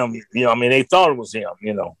was him. They thought it was him,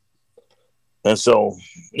 And so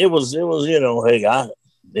it was, hey,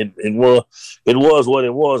 it was what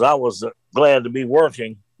it was. I was glad to be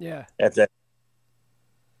working at that.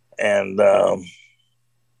 And,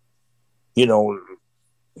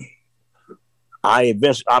 I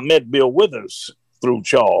met Bill Withers through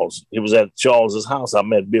Charles. It was at Charles's house. I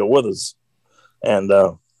met Bill Withers. And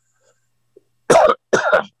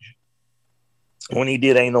when he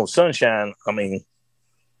did Ain't No Sunshine, I mean,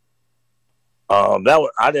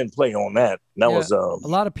 I didn't play on that. That was a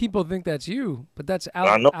lot of people think that's you, but that's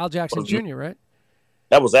Al Jackson Jr., right?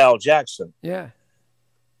 That was Al Jackson. Yeah.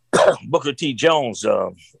 Booker T. Jones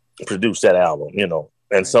produced that album,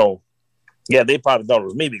 and so they probably thought it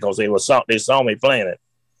was me because they saw me playing it.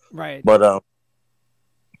 Right. But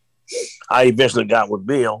I eventually got with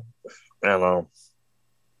Bill, and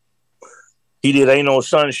he did Ain't No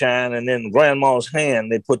Sunshine, and then Grandma's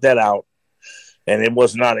Hand, they put that out, and it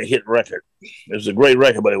was not a hit record. It was a great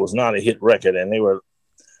record, but it was not a hit record. And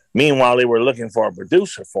meanwhile, they were looking for a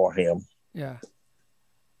producer for him. Yeah.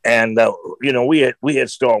 And, we had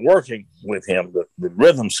started working with him, the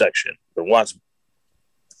rhythm section, the Watts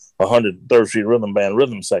 103rd Street Rhythm Band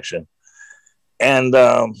rhythm section. And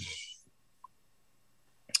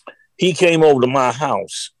he came over to my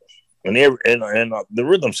house, and the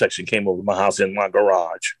rhythm section came over to my house in my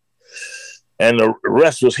garage. And the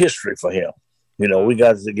rest was history for him. You know, we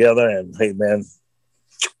got together, and hey, man,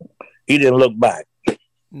 he didn't look back.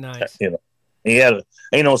 Nice. You know, he had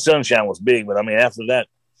Ain't No Sunshine was big, but I mean, after that,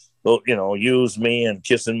 you know, Use Me and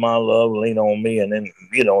Kissing My Love, Lean on Me, and then,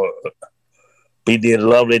 you know, he did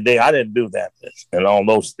Lovely Day. I didn't do that, and all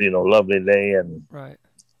those, you know, Lovely Day and right.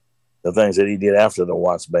 the things that he did after the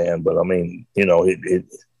Watts Band. But I mean, you know, I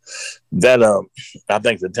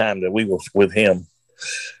think the time that we was with him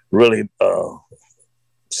really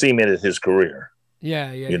cemented his career.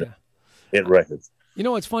 Yeah. In records. You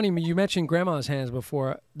know, it's funny. You mentioned Grandma's Hands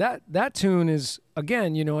before. That tune is,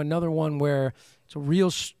 again, you know, another one where it's a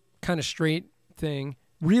real kind of straight thing,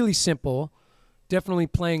 really simple, definitely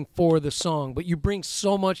playing for the song. But you bring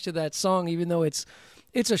so much to that song, even though it's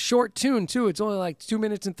a short tune too. It's only like 2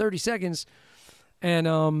 minutes and 30 seconds, and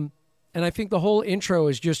I think the whole intro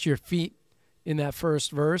is just your feet in that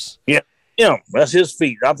first verse. Yeah, that's his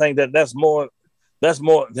feet. I think that's more.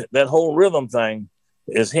 That whole rhythm thing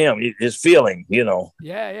is him, his feeling, you know.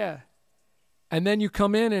 Yeah. And then you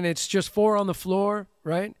come in and it's just 4 on the floor,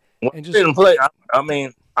 right? Well, and I didn't play. I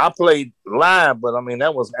mean, I played live, but I mean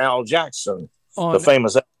that was Al Jackson, the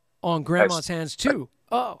famous on Grandma's Hands too.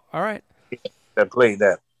 Oh, all right. That played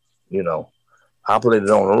that, you know. I played it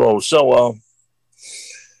on the road, so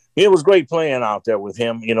it was great playing out there with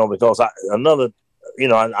him, you know, because I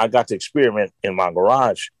got to experiment in my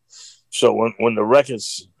garage. So when the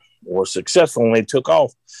records were successful and they took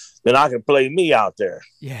off, then I could play me out there.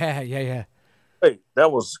 Yeah. Hey,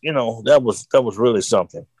 that was really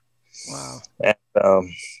something. Wow. And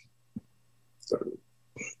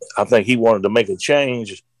I think he wanted to make a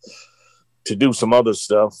change to do some other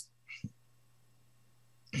stuff.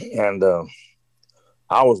 And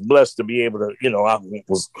I was blessed to be able to, you know, I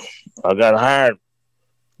got hired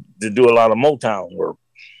to do a lot of Motown work.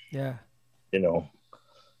 Yeah. You know.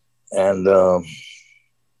 And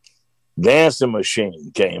Dancing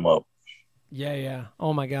Machine came up. Yeah.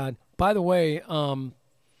 Oh my God. By the way,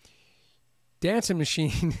 Dancing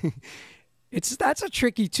Machine, that's a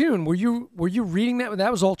tricky tune. Were you reading that?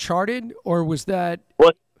 That was all charted, or was that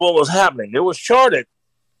what was happening? It was charted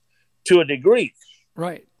to a degree.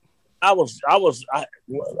 Right. I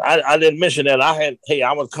didn't mention that.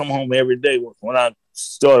 I would come home every day when I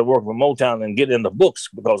started working for Motown and get in the books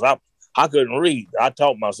because I couldn't read. I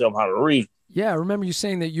taught myself how to read. Yeah, I remember you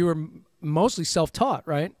saying that you were mostly self-taught,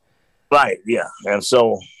 right? Right, yeah. And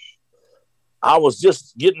so I was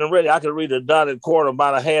just getting ready. I could read a dotted chord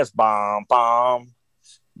about a hash bomb, bomb,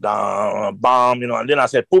 bomb, you know, and then I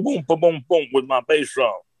said boom, boom, boom, boom, boom with my bass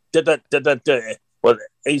drum. With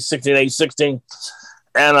 816.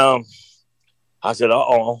 And I said,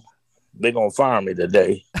 they're going to fire me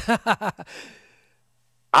today.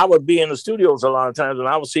 I would be in the studios a lot of times, and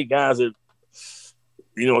I would see guys that,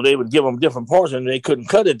 you know, they would give them different parts, and they couldn't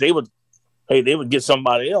cut it. They would get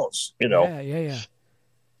somebody else, you know. Yeah.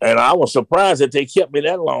 And I was surprised that they kept me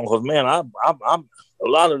that long because, man, I'm a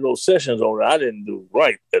lot of those sessions over there, I didn't do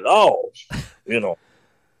right at all, you know.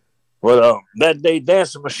 But that day,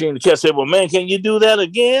 Dancing Machine, the cat said, well, man, can you do that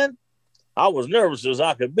again? I was nervous as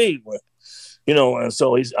I could be, you know, and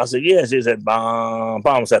so I said, yes. He said, bam,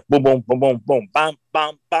 bam. I said, boom, boom, boom, boom, boom, bam,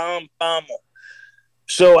 bam, bam, bam.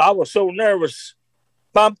 So I was so nervous.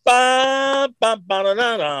 Bam, bam, bam, bam, da,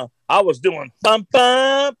 da, da. I was doing bam,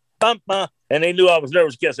 bam, bam, bam. And they knew I was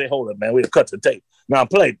nervous. Can't say, hold it, man. We cut the tape. Now I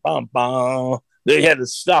played bam, bam. They had to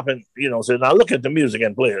stop and, you know, say, now look at the music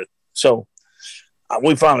and play it. So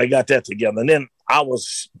we finally got that together. And then I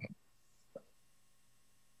was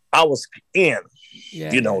in,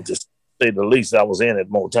 you know, to say the least. I was in at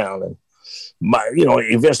Motown, and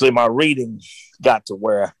eventually my reading got to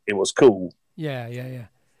where it was cool. Yeah.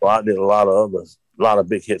 Well, I did a lot of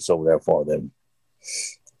big hits over there for them,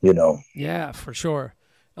 you know. Yeah, for sure.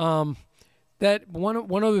 That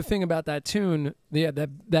one other thing about that tune,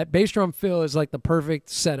 that bass drum fill is like the perfect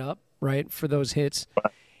setup, right, for those hits.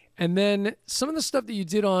 Right. And then some of the stuff that you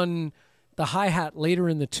did on the hi-hat later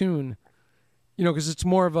in the tune, you know, because it's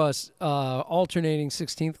more of a alternating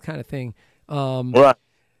 16th kind of thing. Right.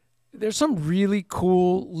 There's some really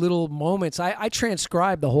cool little moments. I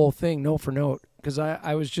transcribed the whole thing note for note because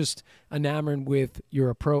I was just enamored with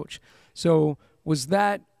your approach. So was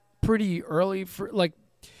that pretty early for, like,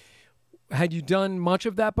 had you done much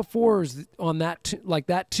of that before? Or is on that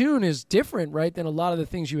that tune is different, right, than a lot of the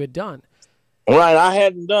things you had done? Right. I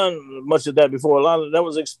hadn't done much of that before. A lot of that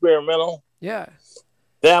was experimental. Yeah.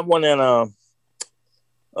 That one and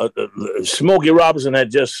Smokey Robinson had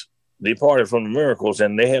just departed from the Miracles,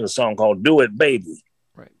 and they had a song called "Do It, Baby."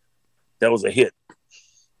 Right. That was a hit,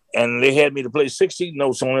 and they had me to play 16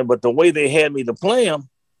 notes on it. But the way they had me to play them,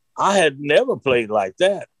 I had never played like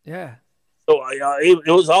that. Yeah. So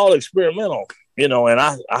it was all experimental, and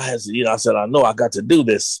I said, I know I got to do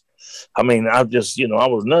this. I mean, I just, I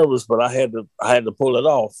was nervous, but I had to pull it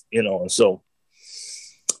off, and so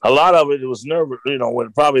a lot of it was nervous,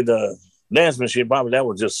 with probably the dance machine, probably that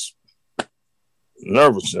was just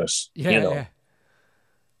nervousness. Yeah.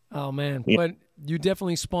 Oh man, but you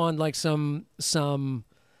definitely spawned like some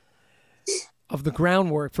of the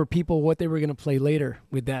groundwork for people what they were going to play later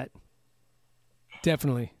with that.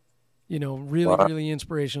 Definitely. Really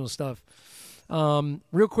inspirational stuff.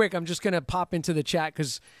 Real quick, I'm just going to pop into the chat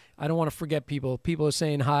because I don't want to forget people. People are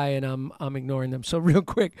saying hi, and I'm ignoring them. So real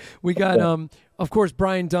quick, we got, of course,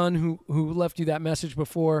 Brian Dunn, who left you that message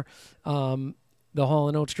before, the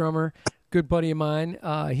Hall & Oates drummer, good buddy of mine.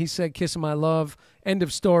 He said, "Kissing my love." End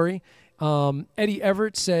of story. Eddie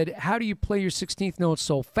Everett said, "How do you play your 16th notes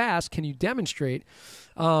so fast? Can you demonstrate?"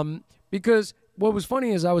 Because what was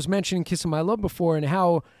funny is I was mentioning "Kissing My Love" before and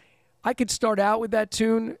how I could start out with that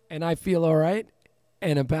tune and I feel all right.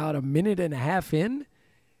 And about a minute and a half in,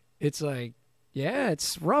 it's like, yeah,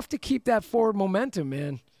 it's rough to keep that forward momentum,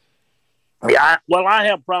 man. Yeah, I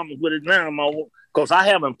have problems with it now because I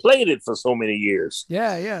haven't played it for so many years.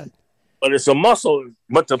 Yeah. But it's a muscle.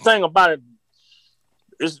 But the thing about it,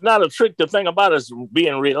 it's not a trick. The thing about it is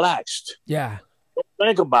being relaxed. Yeah. Don't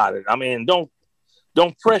think about it. I mean, don't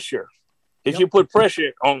pressure. If you put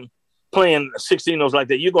pressure on playing 16 notes like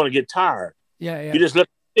that, you're going to get tired. Yeah. You just let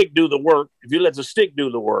the stick do the work. If you let the stick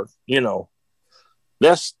do the work,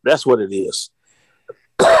 that's what it is.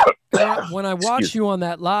 When I watched you on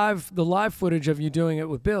that the live footage of you doing it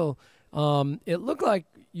with Bill, it looked like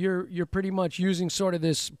you're pretty much using sort of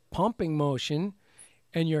this pumping motion,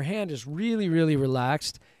 and your hand is really, really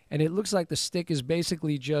relaxed, and it looks like the stick is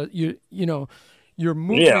basically just your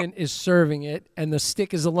movement is serving it, and the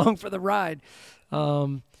stick is along for the ride.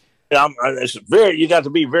 You got to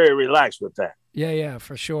be very relaxed with that. Yeah,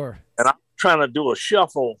 for sure. And I'm trying to do a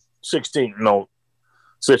shuffle 16 note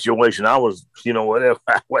situation. I was,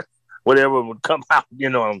 whatever would come out, you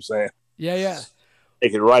know what I'm saying? Yeah.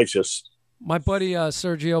 Make it righteous. My buddy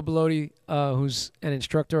Sergio Bellotti, who's an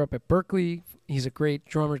instructor up at Berkeley, he's a great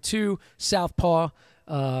drummer too. Southpaw,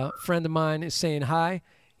 friend of mine, is saying hi.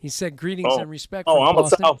 He said greetings and respect. Oh, I'm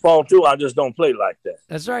Boston. a Southpaw too. I just don't play like that.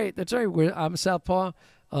 That's right. I'm a Southpaw.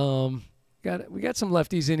 We got some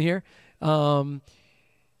lefties in here.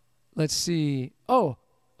 Let's see.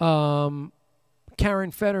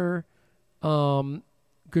 Karen Federer,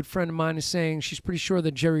 good friend of mine, is saying she's pretty sure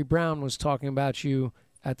that Jerry Brown was talking about you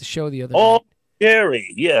at the show the other night. Oh,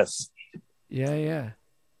 Jerry, yes. Yeah.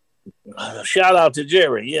 Shout out to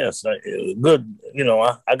Jerry, yes. Good,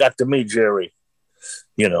 I got to meet Jerry,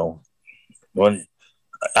 when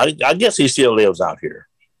I guess he still lives out here,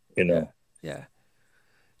 Yeah.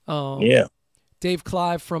 Yeah. Dave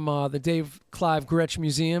Clive from the Dave Clive Gretsch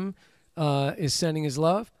Museum is sending his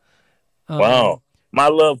love. Wow. My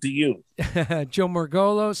love to you. Joe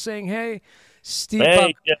Margolo saying, hey. Steve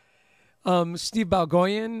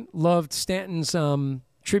Balgoyan loved Stanton's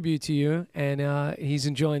tribute to you, and he's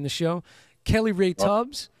enjoying the show. Kelly Ray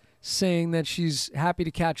Tubbs saying that she's happy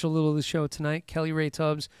to catch a little of the show tonight. Kelly Ray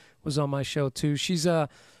Tubbs was on my show, too. She's a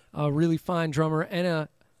really fine drummer and a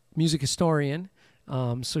music historian,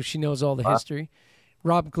 so she knows all the history.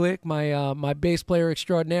 Rob Glick, my bass player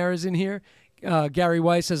extraordinaire, is in here. Gary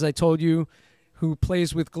Weiss, as I told you, who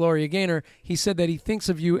plays with Gloria Gaynor, he said that he thinks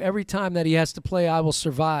of you every time that he has to play I Will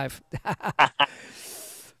Survive. That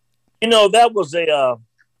was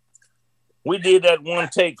we did that one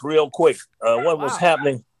take real quick. What was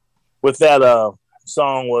happening with that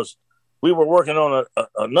song was we were working on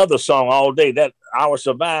another song all day. That I Will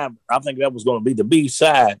Survive, I think that was going to be the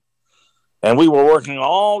B-side. And we were working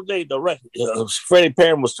all day. The record, Freddie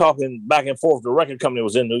Perry was talking back and forth. The record company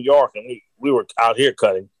was in New York, and we were out here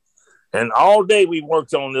cutting. And all day we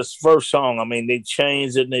worked on this first song. I mean, they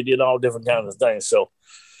changed it, and they did all different kinds of things. So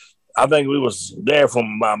I think we was there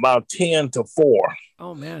from about 10 to 4.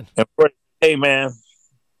 Oh, man. And Freddie, hey, man,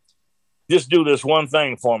 just do this one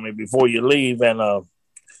thing for me before you leave. And,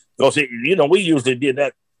 we usually did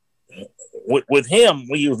that. With him,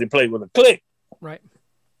 we usually played with a click. Right.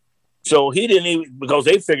 So he didn't even, because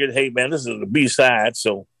they figured, hey, man, this is the B-side,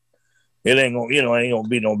 so it ain't gonna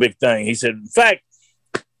be no big thing. He said, in fact,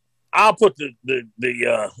 I'll put the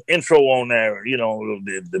intro on there,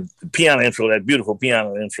 the piano intro, that beautiful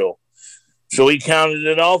piano intro. So he counted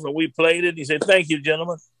it off, and we played it. He said, thank you,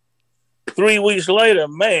 gentlemen. 3 weeks later,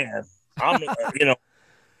 man, I'm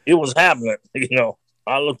it was happening.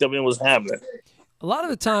 I looked up and it was happening. A lot of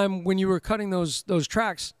the time when you were cutting those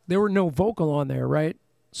tracks, there were no vocal on there, right?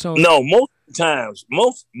 So no, most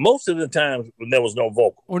of the times there was no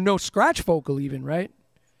vocal or no scratch vocal, even, right?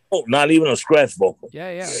 Oh, not even a scratch vocal.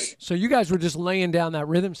 Yeah. So you guys were just laying down that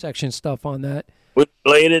rhythm section stuff on that. We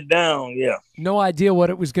laid it down, yeah. No idea what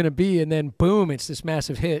it was going to be, and then boom, it's this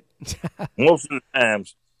massive hit. Most of the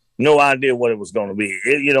times, no idea what it was going to be.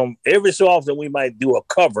 Every so often we might do a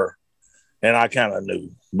cover, and I kind of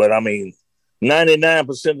knew. But,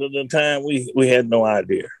 99% of the time, we had no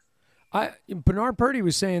idea. Bernard Purdy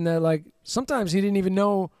was saying that, like, sometimes he didn't even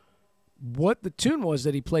know what the tune was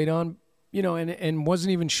that he played on, and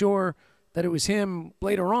wasn't even sure that it was him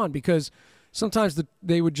later on, because sometimes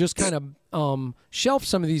they would just kind of shelf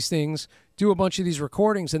some of these things, do a bunch of these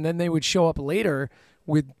recordings, and then they would show up later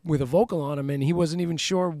with a vocal on them, and he wasn't even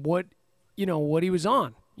sure what he was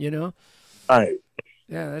on, Right.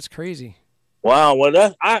 Yeah, that's crazy. Wow.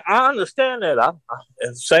 Well, I understand that.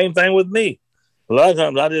 Same thing with me. A lot of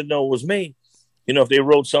times I didn't know it was me. If they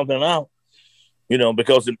wrote something out,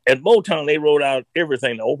 because at Motown, they wrote out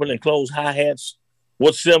everything, the open and close hi-hats,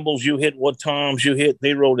 what cymbals you hit, what toms you hit.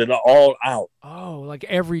 They wrote it all out. Oh, like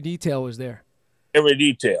every detail was there. Every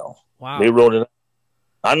detail. Wow. They wrote it out.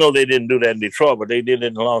 I know they didn't do that in Detroit, but they did it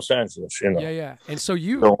in Los Angeles. Yeah. And so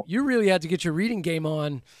you really had to get your reading game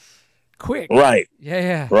on quick. Right.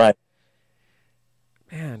 Yeah. Right.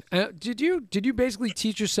 Man, did you basically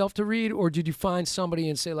teach yourself to read, or did you find somebody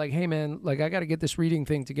and say, like, hey, man, like, I got to get this reading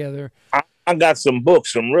thing together? I got some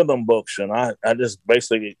books, some rhythm books, and I just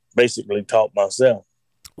basically taught myself.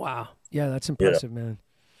 Wow. Yeah, that's impressive, man.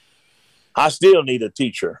 I still need a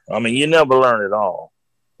teacher. You never learn it all.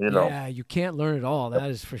 Yeah, you can't learn it all. That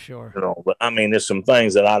is for sure. But there's some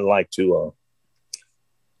things that I'd like to,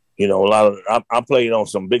 a lot of, I played on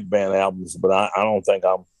some big band albums, but I don't think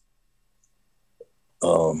I'm,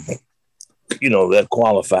 that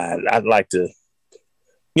qualified. I'd like to,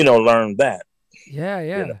 learn that.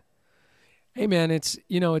 Yeah. Hey, man, it's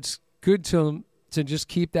good to just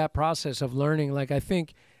keep that process of learning. Like, I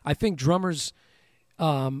think drummers,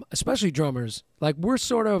 especially drummers, like, we're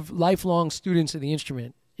sort of lifelong students of the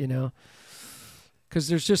instrument, because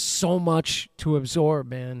there's just so much to absorb,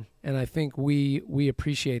 man. And I think we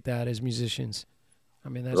appreciate that as musicians.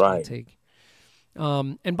 That's my take.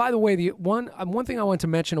 And by the way, the one thing I wanted to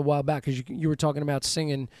mention a while back, because you were talking about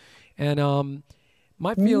singing, and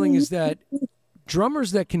my feeling is that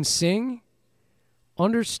drummers that can sing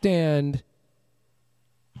understand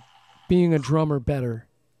being a drummer better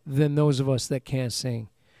than those of us that can't sing,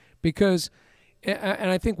 because, and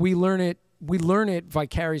I think we learn it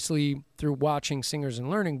vicariously through watching singers and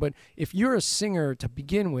learning. But if you're a singer to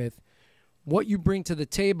begin with, what you bring to the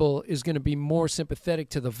table is going to be more sympathetic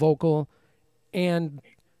to the vocal and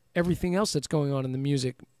everything else that's going on in the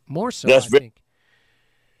music, more so, I think.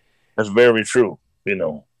 That's very true,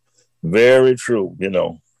 very true,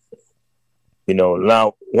 Now,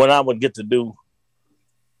 when I would get to do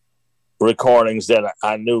recordings that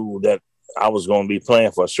I knew that I was going to be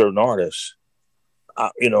playing for a certain artist,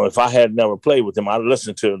 if I had never played with them, I'd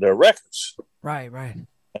listen to their records. Right.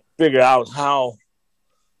 Figure out how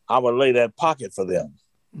I would lay that pocket for them.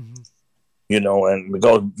 Mm-hmm. And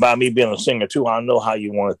because by me being a singer too, I know how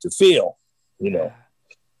you want it to feel. Yeah.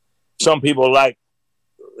 Some people like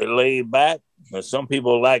it laid back, and some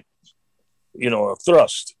people like, a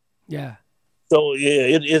thrust. Yeah. So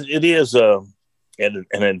yeah, it is an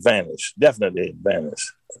advantage, definitely an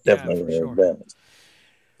advantage, definitely an advantage.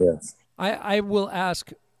 Yes. I will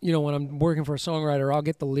ask, when I'm working for a songwriter, I'll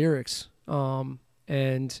get the lyrics,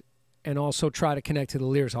 and also try to connect to the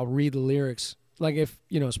lyrics. I'll read the lyrics. Like, if,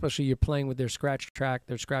 especially you're playing with their scratch track,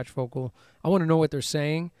 their scratch vocal, I want to know what they're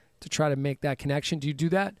saying to try to make that connection. Do you do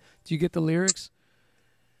that? Do you get the lyrics?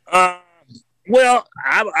 Well,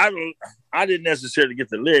 I didn't necessarily get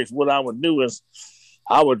the lyrics. What I would do is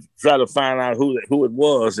I would try to find out who it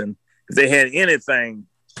was, and if they had anything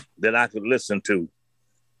that I could listen to,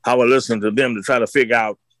 I would listen to them to try to figure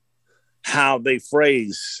out how they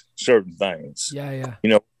phrase certain things. Yeah.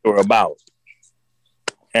 Or about.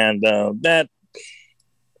 And that,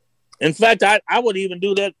 in fact, I would even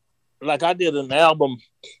do that. Like, I did an album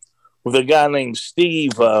with a guy named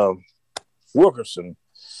Steve Wilkerson.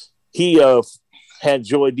 He had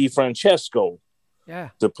Joey DeFrancesco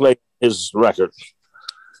to play his record.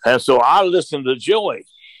 And so I listened to Joey,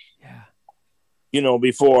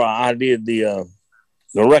 before I did the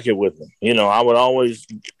record with him. I would always,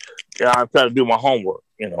 I try to do my homework,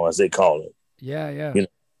 as they call it. Yeah.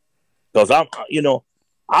 Because I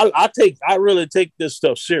really take this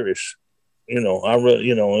stuff serious. I really,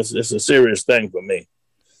 it's a serious thing for me,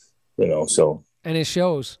 so. And it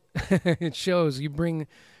shows. It shows. You bring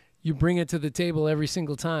it to the table every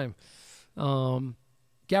single time.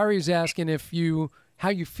 Gary's asking how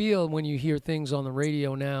you feel when you hear things on the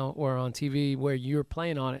radio now or on TV where you're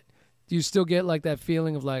playing on it. Do you still get like that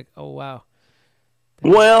feeling of like, oh wow?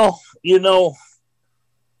 Well, you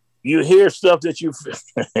hear stuff that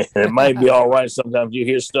it might be all right. Sometimes you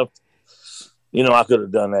hear stuff, I could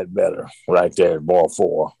have done that better right there at ball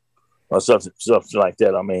 4 or stuff like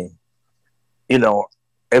that. I mean,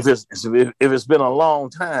 if it's been a long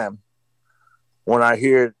time when I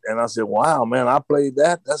hear it and I say, wow, man, I played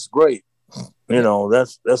that. That's great.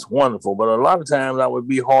 That's wonderful. But a lot of times I would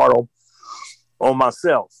be hard on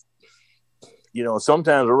myself.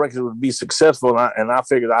 Sometimes a record would be successful and I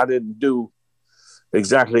figured I didn't do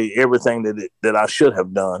exactly everything that I should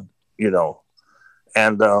have done,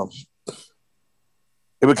 and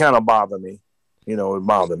it would kind of bother me. It would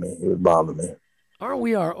bother me. Aren't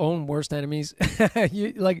we our own worst enemies?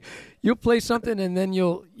 You'll play something and then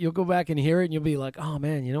you'll go back and hear it and you'll be like, oh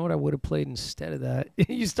man, you know what I would have played instead of that?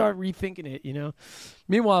 You start rethinking it,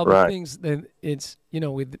 Meanwhile, right. The things that it's,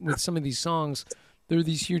 with some of these songs, there are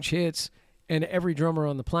these huge hits and every drummer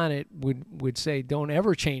on the planet would say, don't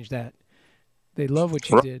ever change that. They love what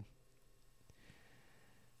you did.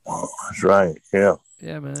 Oh, that's right. Yeah.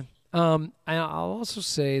 Yeah, man. I'll also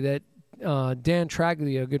say that Dan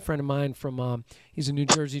Traglia, a good friend of mine he's a New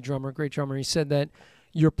Jersey drummer, great drummer. He said that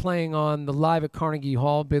you're playing on the Live at Carnegie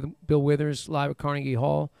Hall, Bill Withers Live at Carnegie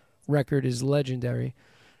Hall record is legendary.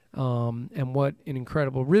 And what an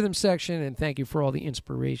incredible rhythm section, and thank you for all the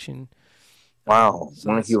inspiration. Wow.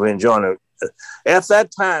 Thank you for enjoying it. At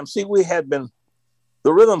that time, see,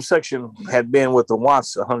 the rhythm section had been with the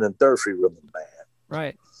Watts 103rd Street Rhythm Band.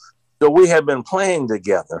 Right. So we had been playing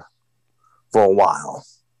together for a while.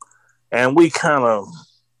 And we kind of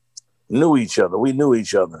knew each other. We knew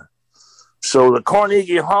each other. So the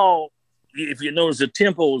Carnegie Hall, if you notice the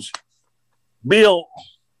tempos, Bill,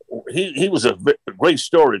 he was a great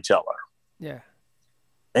storyteller. Yeah.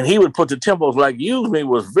 And he would put the tempos like Use Me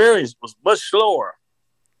was much slower.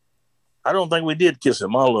 I don't think we did Kiss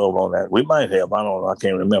Him My Love on that. We might have. I don't know. I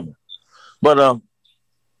can't remember. But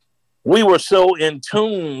we were so in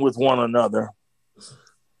tune with one another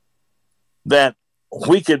that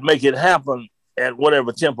we could make it happen at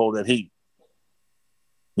whatever tempo that he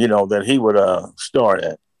would start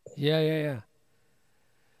at. Yeah.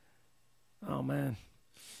 Oh man.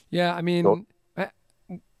 Yeah, I mean,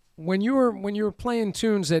 when you were playing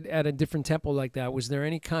tunes at a different tempo like that, was there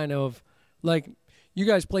any kind of you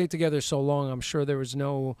guys played together so long, I'm sure there was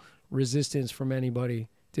no resistance from anybody.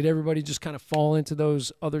 Did everybody just kind of fall into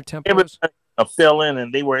those other tempos? Everybody fell in,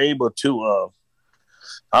 and they were able to.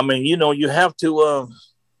 You have to.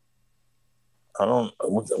 I don't.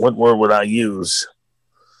 What word would I use?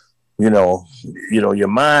 Your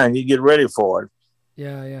mind. You get ready for it.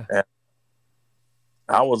 Yeah. And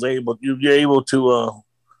I was able. You're able to.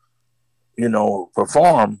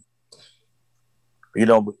 Perform.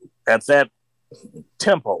 At that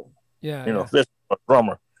tempo. Yeah. Especially a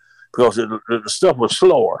drummer, because the stuff was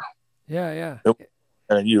slower. Yeah.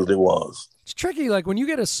 And it usually was. It's tricky, like when you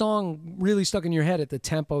get a song really stuck in your head at the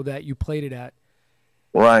tempo that you played it at.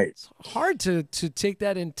 Right. It's hard to take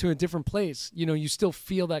that into a different place. You still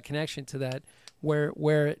feel that connection to that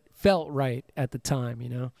where it felt right at the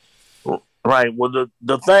time, Right. Well,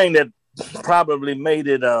 the thing that probably made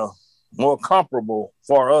it more comparable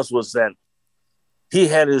for us was that he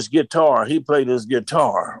had his guitar. He played his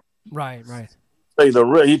guitar. Right.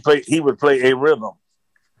 He would play a rhythm.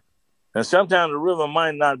 And sometimes the rhythm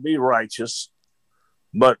might not be righteous,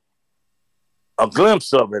 but a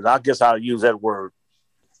glimpse of it, I guess I'll use that word.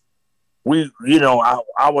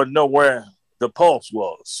 I would know where the pulse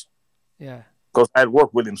was. Yeah. Because I'd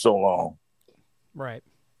worked with him so long. Right.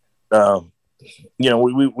 We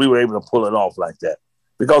were able to pull it off like that.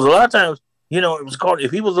 Because a lot of times, it was called,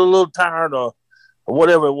 if he was a little tired or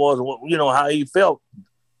whatever it was, how he felt,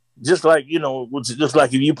 just like, just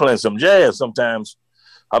like if you playing some jazz sometimes,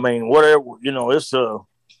 whatever, it's,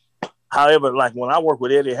 however, like when I worked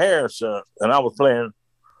with Eddie Harris and I was playing,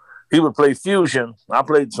 he would play fusion. I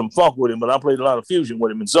played some funk with him, but I played a lot of fusion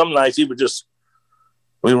with him. And some nights we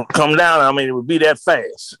would come down. It would be that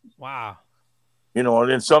fast. Wow. And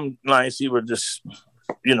then some nights he would just,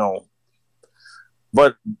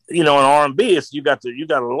 but in R&B, you got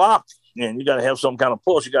to lock and you got to have some kind of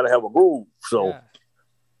pulse. You got to have a groove. So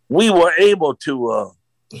we were able to,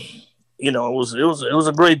 it was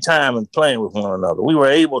a great time in playing with one another. We were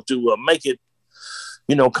able to make it,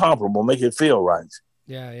 comparable, make it feel right.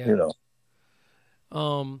 Yeah.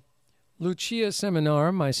 Lucia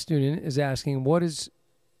Seminar, my student, is asking, what is,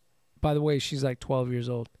 by the way, she's like 12 years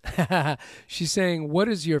old. She's saying, what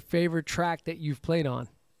is your favorite track that you've played on?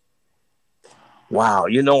 Wow,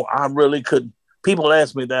 you know, I really could. People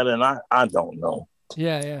ask me that, and I don't know.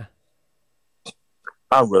 Yeah, yeah.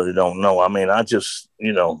 I really don't know. I mean, I just,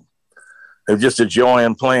 you know, it's just a joy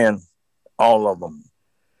in playing all of them.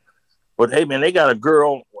 But hey, man, they got a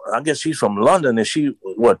girl. I guess she's from London. Is she,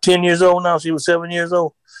 what, 10 years old now? She was 7 years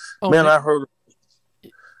old. Oh, man, I heard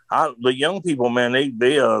the young people, man,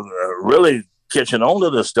 they are really catching on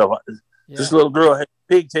to this stuff. Yeah. This little girl had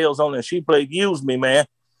pigtails on, and she played "Use Me," man.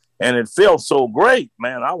 And it felt so great,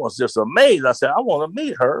 man. I was just amazed. I said, I want to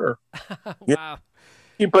meet her. Wow. You know,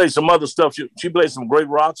 she played some other stuff. She played some great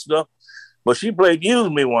rock stuff. But she played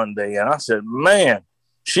 "Use Me" one day. And I said, man,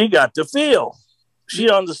 she got the feel.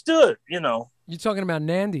 She understood, you know. You're talking about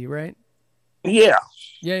Nandy, right? Yeah.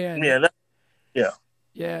 Yeah. Yeah.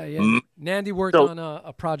 Yeah. Nandy worked on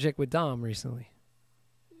a project with Dom recently.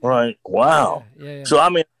 Right. Wow. Yeah. So, I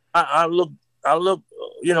mean, I look,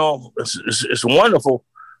 you know, it's wonderful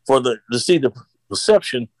to see the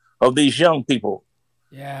perception of these young people,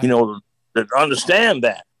 you know, that understand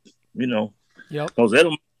that, you know, because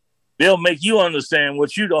they'll make you understand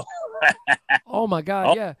what you don't. Oh my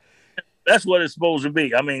God, yeah, that's what it's supposed to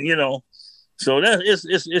be. I mean, you know, so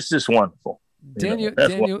it's just wonderful.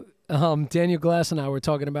 Daniel Glass and I were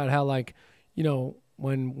talking about how, like, you know,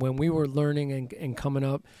 when we were learning and coming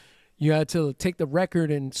up, you had to take the record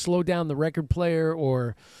and slow down the record player,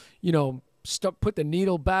 or, you know, put the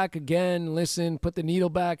needle back again, listen, put the needle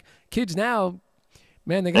back. Kids now,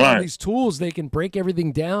 man, they got all these tools. They can break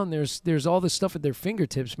everything down. There's all this stuff at their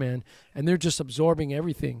fingertips, man, and they're just absorbing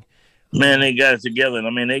everything. Man, they got it together. I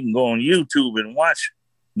mean, they can go on YouTube and watch.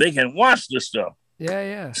 They can watch this stuff.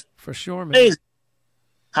 Yeah, for sure, man. Amazing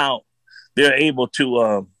how they're able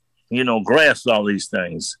to, you know, grasp all these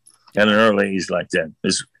things at an early age like that.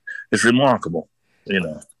 It's remarkable, you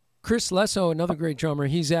know. Chris Lesso, another great drummer,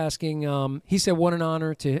 he's asking, he said, what an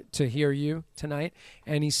honor to hear you tonight.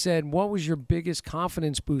 And he said, what was your biggest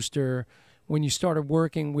confidence booster when you started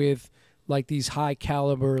working with, like, these high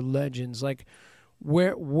caliber legends? Like,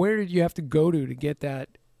 where did you have to go to get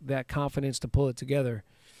that confidence to pull it together?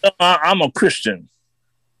 I'm a Christian.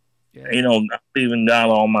 Yeah. You know, I believe in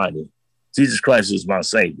God Almighty. Jesus Christ is my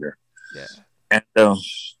Savior. Yeah. And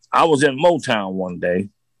I was in Motown one day,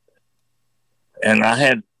 and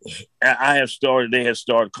they had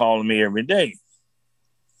started calling me every day.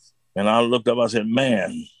 And I looked up, I said,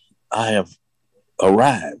 man, I have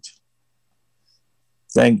arrived.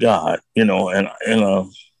 Thank God, you know, and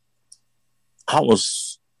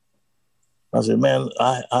I said, man,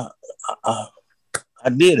 I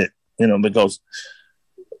did it, you know, because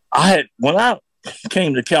when I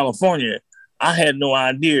came to California, I had no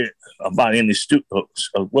idea about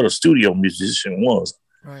what a studio musician was.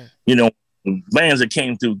 Right. You know, bands that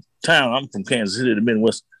came through town, I'm from Kansas City, the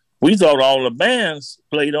Midwest, we thought all the bands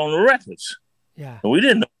played on the records. Yeah. But we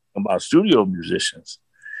didn't know about studio musicians.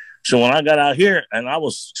 So when I got out here, and I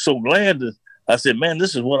was so glad I said, man,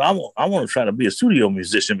 this is what I want. I want to try to be a studio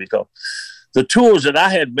musician, because the tours that I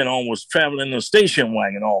had been on was traveling in a station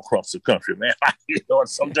wagon all across the country, man. You know,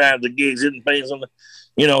 sometimes the gigs didn't pay something,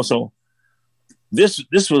 you know, so this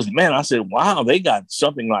was, man, I said, wow, they got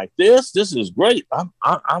something like this. This is great. I'm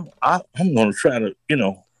going to try to, you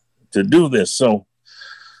know, to do this. So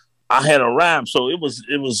I had arrived. So it was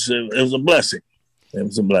a blessing. It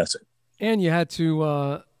was a blessing. And you had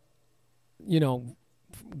to, you know,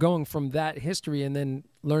 going from that history and then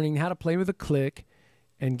learning how to play with a click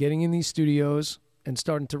and getting in these studios and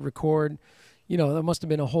starting to record, you know, that must have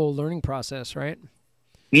been a whole learning process, right?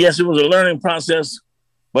 Yes, it was a learning process,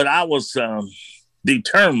 but I was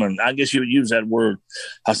determined. I guess you would use that word.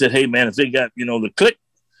 I said, hey, man, if they got, you know, the click,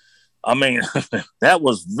 I mean, that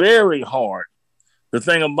was very hard. The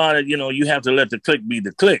thing about it, you know, you have to let the click be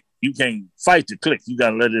the click. You can't fight the click. You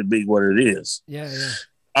got to let it be what it is. Yeah.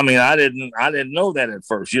 I mean, I didn't know that at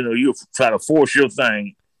first. You know, you try to force your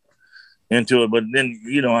thing into it, but then,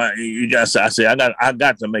 you know, I say I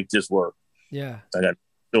got to make this work. Yeah.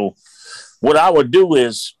 So what I would do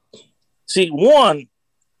is, see, one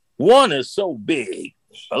is so big.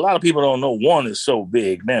 A lot of people don't know one is so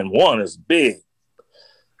big. Man, one is big.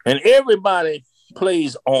 And everybody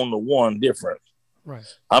plays on the one different. Right.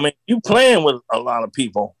 I mean, you playing with a lot of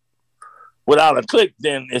people without a click,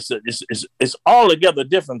 then it's altogether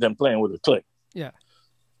different than playing with a click. Yeah.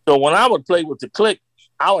 So when I would play with the click,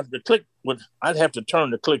 I'd have to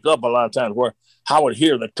turn the click up a lot of times, where I would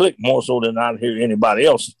hear the click more so than I'd hear anybody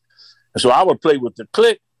else. And so I would play with the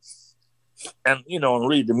click and, you know, and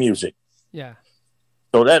read the music. Yeah.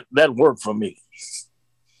 So that worked for me.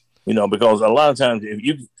 You know, because a lot of times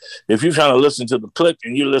if you're trying to listen to the click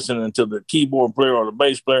and you're listening to the keyboard player or the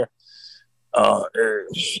bass player,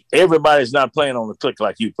 everybody's not playing on the click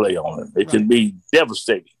like you play on it. It can be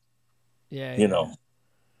devastating. Yeah. You know,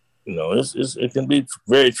 it can be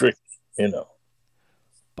very tricky. You know.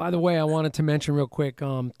 By the way, I wanted to mention real quick,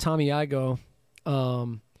 Tommy Igo.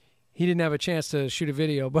 He didn't have a chance to shoot a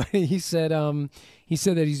video, but he said that he's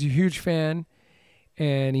a huge fan,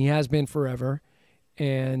 and he has been forever.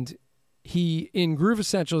 And he, in Groove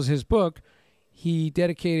Essentials, his book, he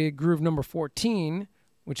dedicated groove number 14,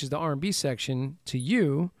 which is the R&B section, to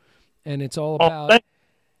you, and it's all about.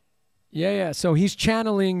 Yeah. So he's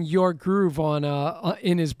channeling your groove on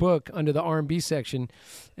in his book under the R&B section,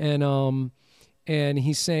 and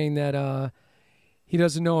he's saying that he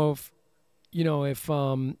doesn't know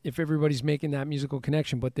if everybody's making that musical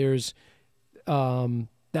connection, but there's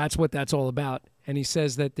that's what that's all about. And he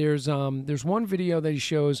says that there's one video that he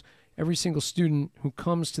shows every single student who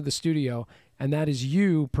comes to the studio, and that is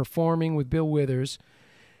you performing with Bill Withers,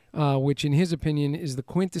 which in his opinion is the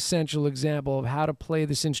quintessential example of how to play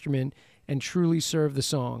this instrument and truly serve the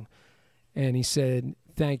song. And he said,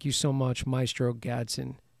 "Thank you so much, Maestro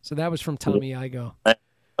Gadson." So that was from Tommy Igo.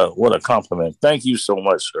 What a compliment. Thank you so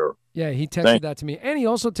much, sir. Yeah, he texted that to me. And he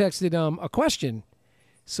also texted a question.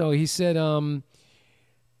 So he said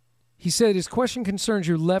his question concerns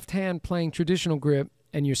your left hand playing traditional grip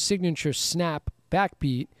and your signature snap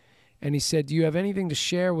backbeat. And he said, do you have anything to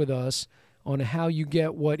share with us on how you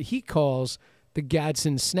get what he calls the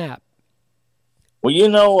Gadson snap? Well, you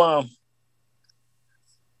know,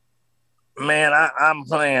 man, I'm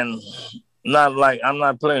playing I'm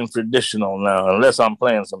not playing traditional now unless I'm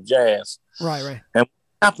playing some jazz. Right. And what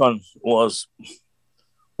happened was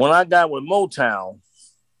when I got with Motown,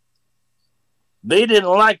 they didn't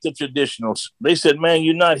like the traditionals. They said, man,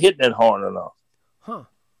 you're not hitting it hard enough. Huh.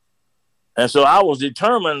 And so I was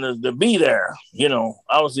determined to be there. You know,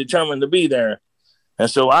 I was determined to be there. And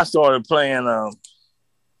so I started playing,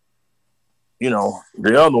 the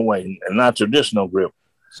other way and not traditional grip.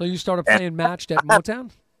 So you started playing matched at Motown?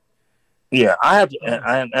 Yeah, I have to,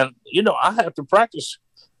 and I have to practice.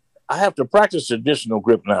 I have to practice traditional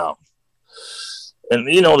grip now. And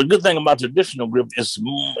the good thing about traditional grip is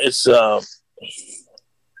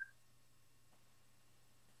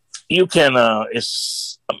you can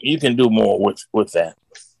do more with that.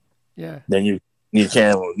 Yeah. Than you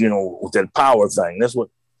can with that power thing. This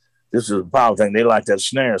is a power thing. They like that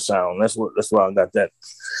snare sound. That's why I got that.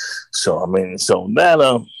 So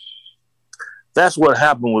that's what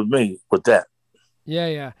happened with me with that.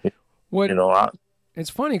 Yeah. It's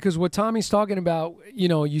funny because what Tommy's talking about,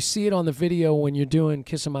 you see it on the video when you're doing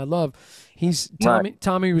 "Kissing My Love."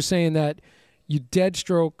 Tommy was saying that you dead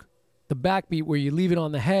stroke the backbeat where you leave it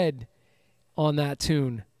on the head on that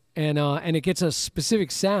tune, and it gets a specific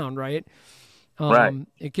sound, right? Right.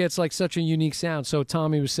 It gets like such a unique sound. So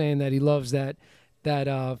Tommy was saying that he loves that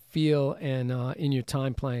feel and in your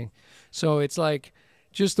time playing. So it's like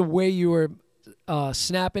just the way you were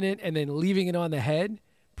snapping it and then leaving it on the head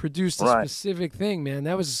produced a specific thing, man.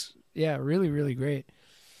 That was really, really great.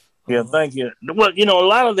 Yeah, thank you. Well, a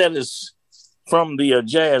lot of that is from the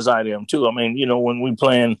jazz item too. I mean, when we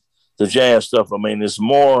playing the jazz stuff, I mean, it's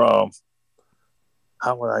more.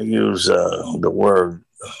 How would I use the word?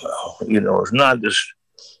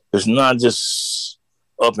 It's not just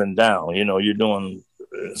up and down. You're doing.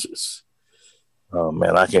 Oh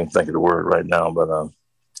man, I can't think of the word right now, but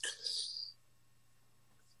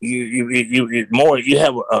you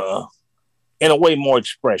have in a way more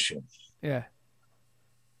expression. Yeah.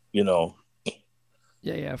 Yeah.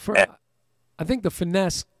 I think the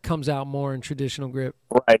finesse comes out more in traditional grip.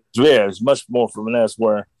 Right. Yeah, it's much more finesse.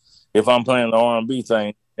 Where if I'm playing the R&B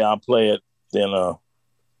thing, I'll play it. Then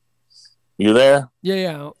you there?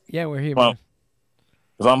 Yeah. We're here. Man.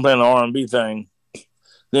 If I'm playing the R&B thing,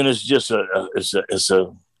 then it's just they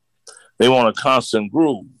want a constant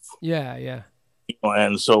groove. Yeah.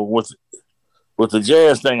 And so with the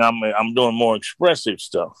jazz thing, I'm doing more expressive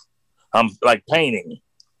stuff. I'm like painting,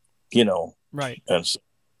 Right. And so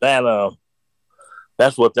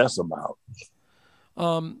that's what that's about.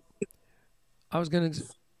 I was gonna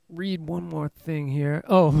read one more thing here.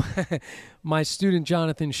 Oh, my student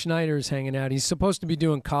Jonathan Schneider is hanging out. He's supposed to be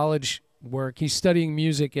doing college work. He's studying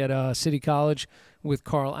music at City College with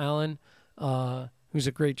Carl Allen, who's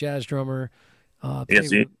a great jazz drummer.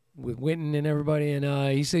 Yes, with Wynton and everybody, and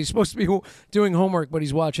he said he's supposed to be doing homework, but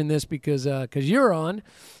he's watching this because you're on.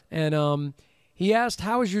 And he asked,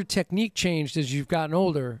 how has your technique changed as you've gotten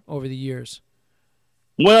older over the years?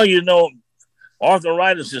 Well,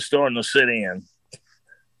 arthritis is starting to sit in,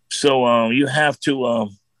 So you have to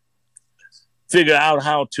figure out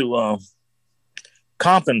how to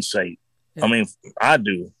compensate. Yeah. I mean, I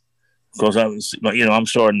do, because I'm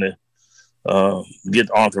starting to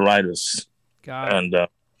get arthritis, Got it. and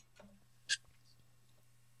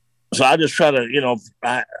so I just try to,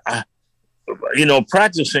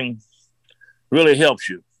 practicing really helps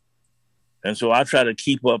you, and so I try to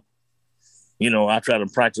keep up. I try to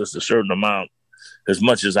practice a certain amount as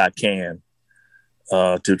much as I can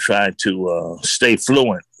to try to stay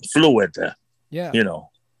fluent. Yeah.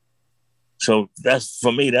 So that's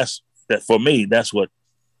for me. That's what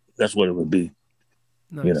it would be.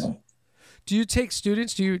 Nice. Do you take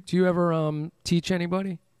students? Do you ever teach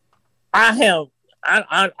anybody? I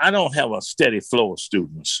don't have a steady flow of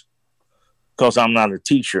students because I'm not a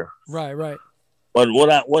teacher. Right. But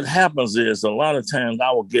what happens is a lot of times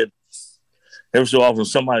I will get, every so often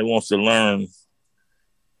somebody wants to learn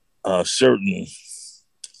they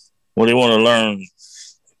want to learn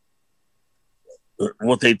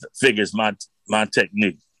what they figure is my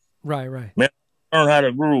technique. Right. Man, learn how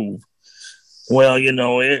to groove. Well,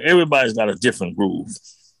 everybody's got a different groove.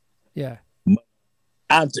 Yeah.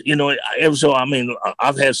 I've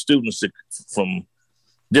had students from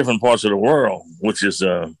different parts of the world, which is,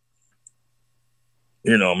 I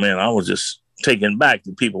was just taken back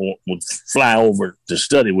that people would fly over to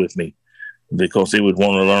study with me because they would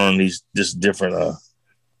want to learn this different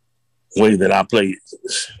way that I play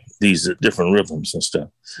these different rhythms and stuff.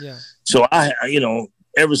 Yeah. So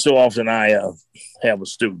every so often I have a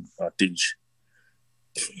student I teach.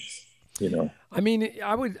 I mean,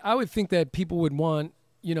 I would think that people would want,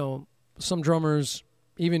 some drummers,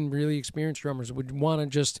 even really experienced drummers, would want to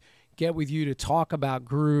just get with you to talk about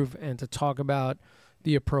groove and to talk about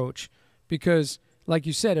the approach, because, like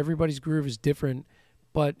you said, everybody's groove is different.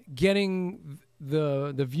 But getting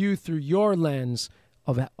the view through your lens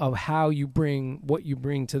of how you bring what you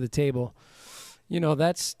bring to the table,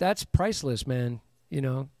 that's priceless, man.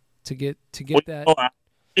 To get that.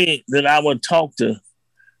 That I would talk to.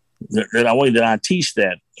 That way that I teach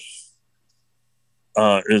that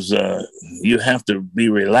is you have to be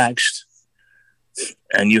relaxed,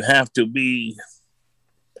 and you have to be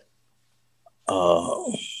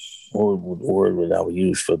what word would I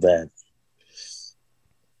use for that?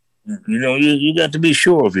 You got to be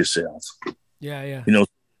sure of yourself. Yeah.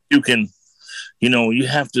 You can, you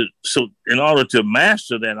have to. So in order to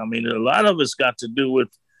master that, I mean, a lot of it's got to do with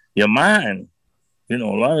your mind. A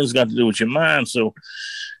lot of it's got to do with your mind. So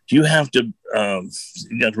you have to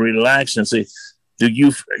relax and say,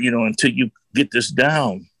 until you get this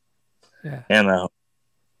down. Yeah. And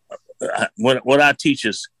what I teach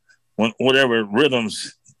is whatever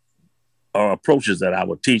rhythms or approaches that I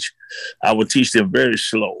would teach them very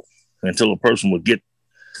slow until a person would get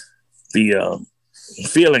the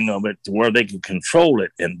feeling of it to where they can control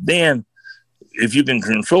it. And then if you can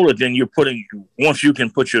control it, then once you can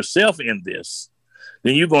put yourself in this,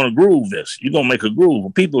 then you're going to groove this. You're going to make a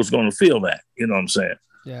groove. People's going to feel that. You know what I'm saying?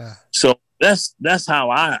 Yeah. So that's how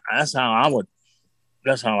I do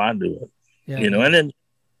it. Yeah.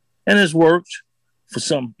 And it's worked for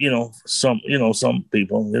some people.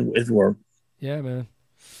 It worked. Yeah, man.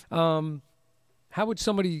 How would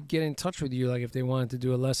somebody get in touch with you, like if they wanted to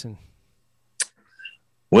do a lesson?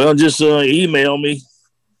 Well, just email me.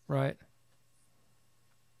 Right.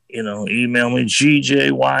 Email me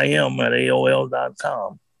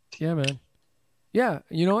gjym@aol.com. Yeah, man. Yeah,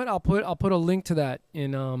 you know what? I'll put a link to that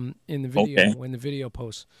in the video, Okay. when the video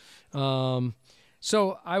posts.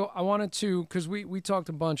 So I wanted to, because we talked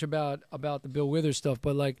a bunch about the Bill Withers stuff,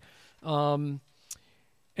 but like, and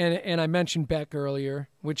I mentioned Beck earlier,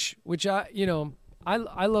 which I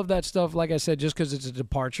love that stuff. Like I said, just because it's a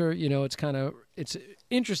departure, it's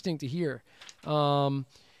interesting to hear.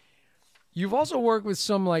 You've also worked with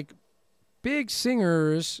some like big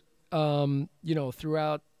singers,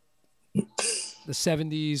 throughout the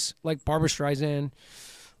 70s, like Barbra Streisand,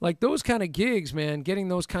 like those kind of gigs, man, getting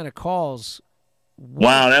those kind of calls.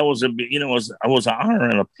 Wow, that was it was an honor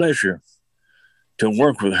and a pleasure to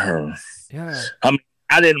work with her. Yeah. I mean,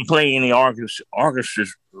 I didn't play any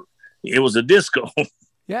orchestras. It was a disco.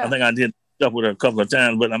 Yeah. I think I did stuff with her a couple of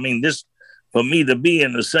times, but I mean, this, for me to be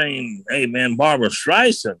in the same, hey man, Barbra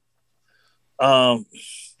Streisand, and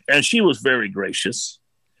she was very gracious,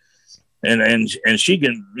 and she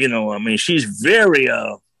can, she's very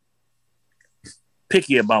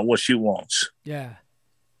picky about what she wants. Yeah.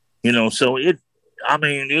 So it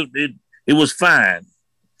was fine,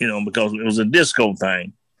 because it was a disco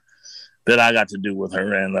thing that I got to do with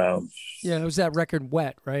her, and yeah, it was that record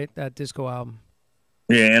Wet, right? That disco album.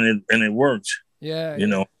 Yeah, and it worked. Yeah.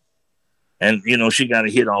 And, you know, she got a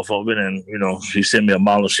hit off of it, and, you know, she sent me a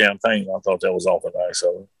bottle of champagne. I thought that was awful nice.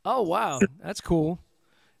 So, Oh wow, that's cool.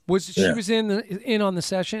 She was in on the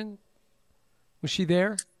session? Was she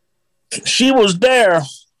there? she was there.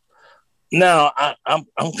 Now, I'm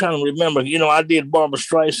trying to remember. You know, I did Barbara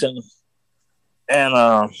Streisand, and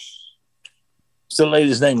what's the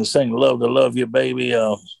lady's name that sang "Love to Love You, Baby"?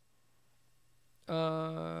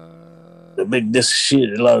 The big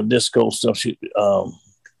shit, a lot of disco stuff. She,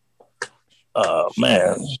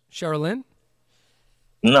 man, Sherilyn?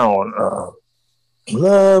 No,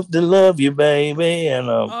 "Love to Love You, Baby," and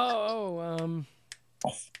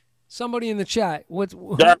somebody in the chat.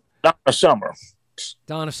 Donna Summer.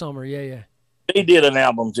 Donna Summer, yeah. They did an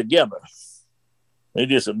album together. They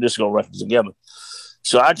did some disco records together.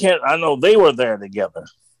 So I know they were there together.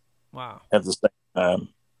 Wow. At the same time.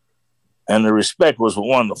 And the respect was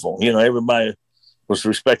wonderful. You know, everybody was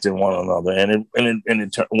respecting one another, and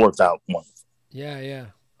it worked out wonderful. Yeah.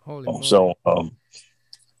 Holy moly. So,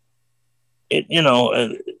 it, you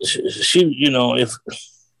know, she, you know, it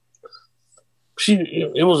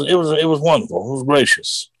was wonderful. It was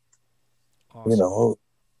gracious. Awesome.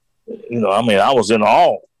 You know, I mean, I was in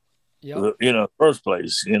awe. Yep. You know, first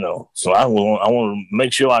place. You know, so I want to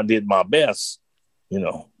make sure I did my best. You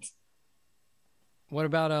know. What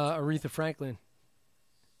about Aretha Franklin?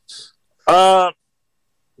 I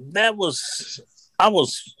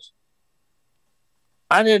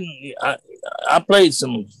played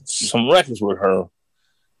some records with her,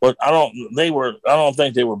 but I don't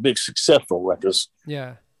think they were big successful records.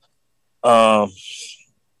 Yeah.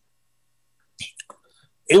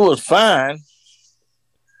 It was fine.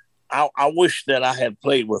 I wish that I had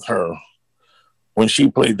played with her when she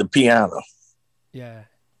played the piano. Yeah.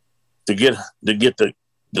 To get the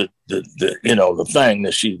you know, the thing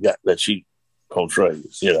that she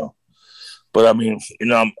portrays, you know. But I mean, you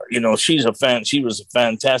know, she was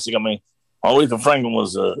fantastic. I mean, Aretha Franklin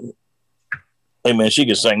was hey man, she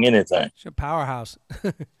could sing anything. She's a powerhouse.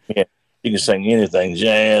 Yeah, she could sing anything.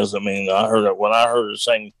 Jazz. I mean, when I heard her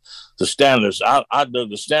sing the standards, I dug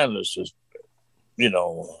the standards, just, you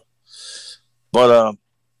know. But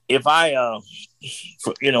if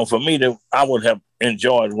for me I would have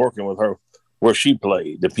enjoyed working with her where she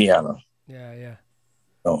played the piano. Yeah.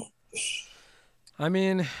 Oh. I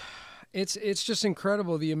mean, it's just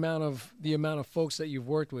incredible the amount of folks that you've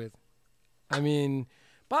worked with. I mean,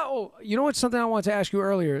 but you know what? Something I wanted to ask you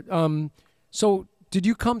earlier. So did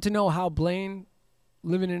you come to know Hal Blaine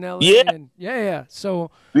living in LA? Yeah. Yeah.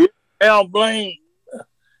 So Hal Blaine.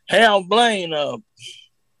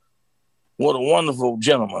 What a wonderful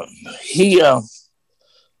gentleman. He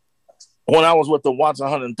when I was with the Watts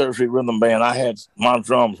 103rd Street Rhythm Band, my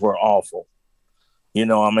drums were awful. You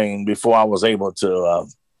know, I mean, before I was able to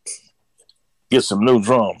get some new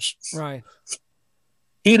drums. Right.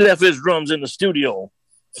 He left his drums in the studio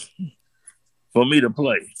for me to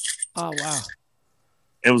play. Oh, wow.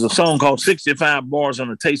 It was a song called 65 Bars on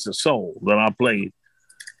a Taste of Soul that I played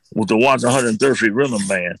with the Watts 103rd Street Rhythm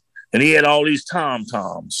Band. And he had all these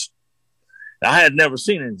tom-toms. I had never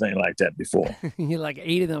seen anything like that before. You like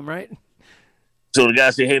 8 of them, right? So the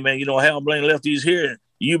guy said, hey, man, you know, Hal Blaine left these here.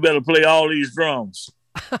 You better play all these drums.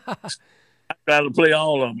 I tried to play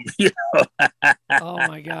all of them. Oh,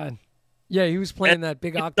 my God. Yeah, he was playing that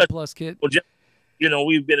big Octopus kit. Well, you know,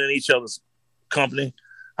 we've been in each other's company.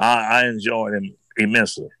 I enjoyed him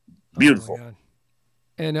immensely. Beautiful.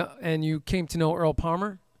 Oh, and you came to know Earl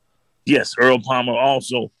Palmer? Yes, Earl Palmer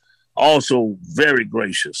also very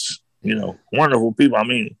gracious. You know, wonderful people. I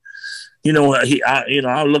mean, you know,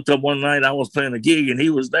 I looked up one night, I was playing a gig and he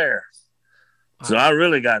was there. So I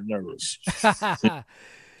really got nervous.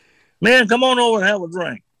 Man, come on over and have a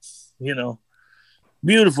drink. You know,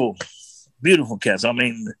 beautiful cats. I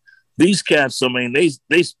mean, these cats, I mean, they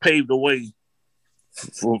paved the way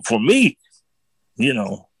for me, you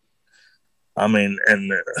know. I mean,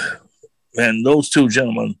 and those two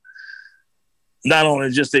gentlemen, not only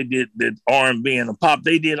just they did R&B and the pop,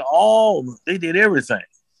 they did everything.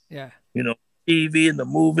 Yeah. You know, TV and the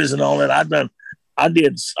movies and all that. I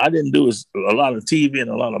didn't do a lot of TV and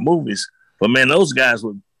a lot of movies, but man, those guys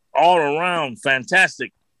were all around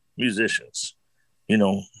fantastic musicians. You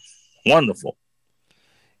know, wonderful.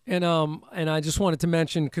 And I just wanted to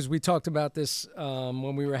mention, because we talked about this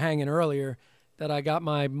when we were hanging earlier, that I got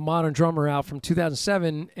my Modern Drummer out from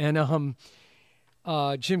 2007, and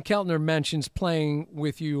Jim Keltner mentions playing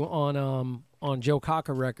with you on Joe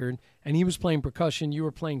Cocker record, and he was playing percussion. You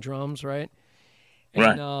were playing drums, right?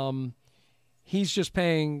 And, right. He's just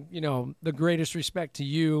paying, you know, the greatest respect to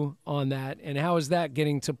you on that. And how is that,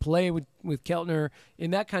 getting to play with Keltner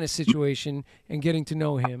in that kind of situation and getting to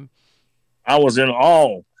know him? I was in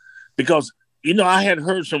awe because, you know, I had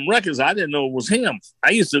heard some records. I didn't know it was him.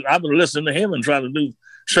 I would listen to him and try to do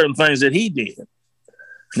certain things that he did.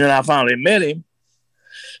 Then I finally met him.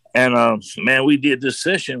 And, man, we did this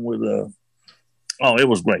session with, it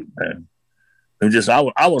was great, man. It just, I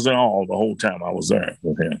was in awe the whole time I was there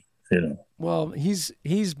with him, you know. Well, he's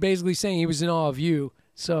basically saying he was in awe of you.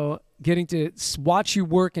 So getting to watch you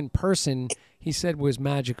work in person, he said, was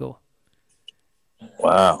magical.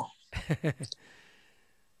 Wow.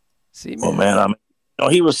 See, man. Well, man, I mean, you know,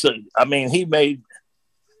 he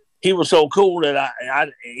was so cool that I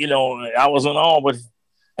was in awe, but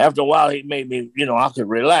after a while he made me, you know, I could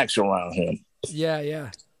relax around him. Yeah.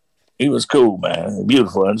 He was cool, man.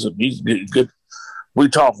 Beautiful. He's good. We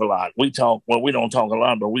talk a lot. We don't talk a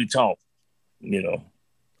lot, but we talk, you know.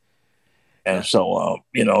 And so,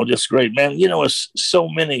 you know, just great, man. You know, it's so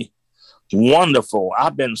many wonderful.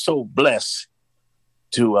 I've been so blessed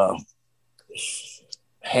to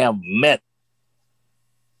have met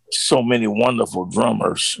so many wonderful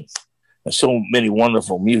drummers and so many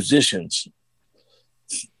wonderful musicians.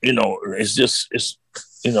 You know, it's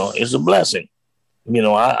a blessing. You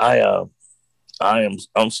know, I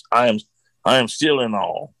am still in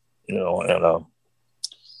awe. You know, and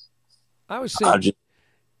I was saying,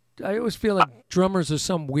 I always feel like drummers are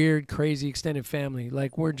some weird, crazy extended family.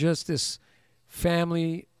 Like we're just this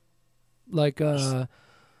family, like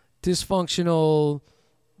dysfunctional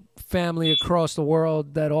family across the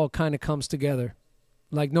world that all kind of comes together.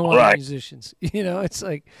 Like no other musicians. You know, it's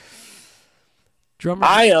like drummers.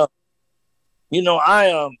 I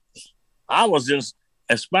was just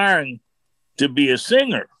aspiring to be a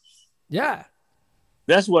singer. Yeah.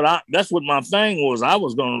 That's what my thing was.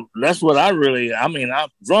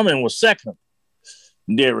 Drumming was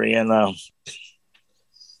secondary. And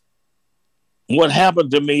what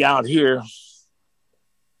happened to me out here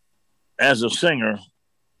as a singer,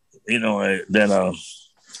 you know, then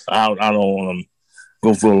I don't want to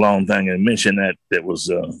go for a long thing and mention that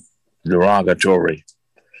was derogatory.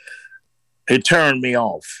 It turned me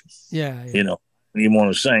off. Yeah. You know, you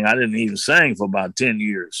want to sing. I didn't even sing for about 10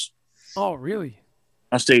 years. Oh, really?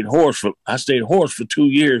 I stayed hoarse for 2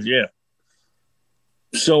 years. Yeah.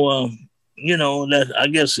 So, you know, that I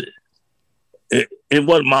guess it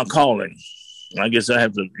wasn't my calling. I guess I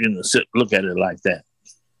have to, you know, look at it like that,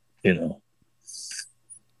 you know.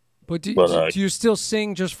 But do you still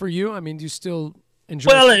sing just for you? I mean, do you still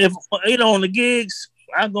enjoy? Well, if you know, on the gigs,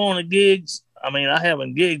 I go on the gigs. I mean, I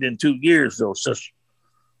haven't gigged in 2 years though. Since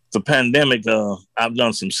the pandemic, I've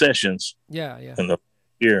done some sessions. Yeah. In the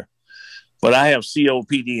year. But I have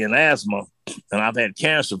COPD and asthma, and I've had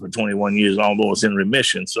cancer for 21 years, although it's in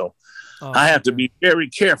remission. So I have to be very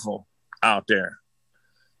careful out there.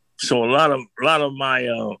 So a lot of my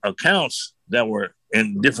accounts that were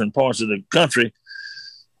in different parts of the country,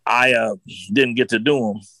 I didn't get to do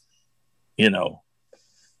them, you know.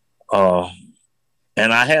 And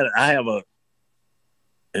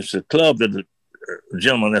it's a club that a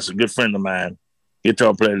gentleman that's a good friend of mine,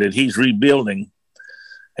 guitar player, that he's rebuilding.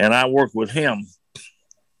 And I work with him,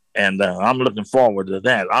 and I'm looking forward to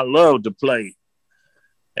that. I love to play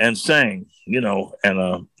and sing, you know.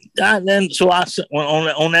 And then so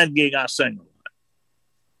on that gig, I sang a lot,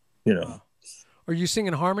 you know. Are you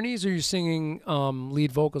singing harmonies, or are you singing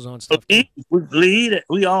lead vocals on stuff? We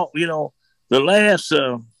all, you know, the last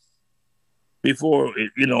before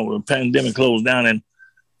you know the pandemic closed down, and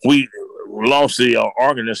we lost the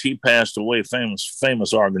organist. He passed away,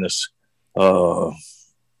 famous organist.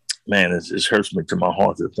 Man, it hurts me to my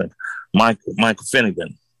heart to think. Michael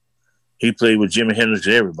Finnegan. He played with Jimi Hendrix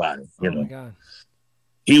and everybody, you know. My God.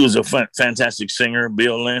 He was a fantastic singer.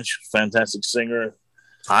 Bill Lynch, fantastic singer.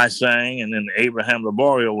 I sang, and then Abraham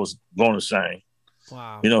Laborio was going to sing.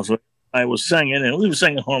 Wow. You know, so I was singing, and we were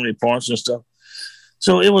singing harmony parts and stuff.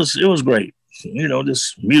 So it was great. You know,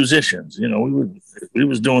 just musicians. You know, we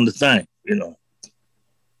was doing the thing. You know.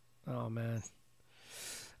 Oh man.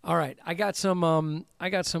 All right, I got some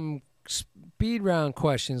speed round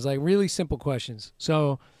questions, like really simple questions.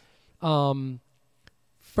 So,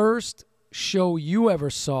 first show you ever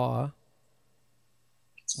saw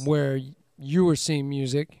where you were seeing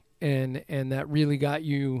music and that really got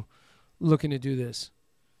you looking to do this?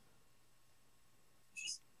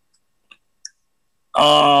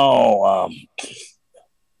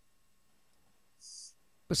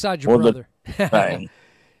 Besides your brother.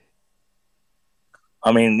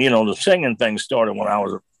 I mean, you know, the singing thing started when I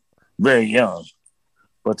was very young,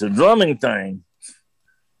 but the drumming thing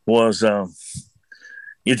was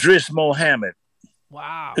Idris Mohammed.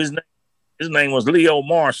 Wow. His name was Leo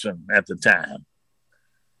Marson at the time,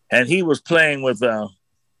 and he was playing with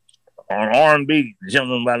an R&B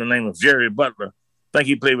gentleman by the name of Jerry Butler. I think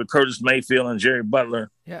he played with Curtis Mayfield and Jerry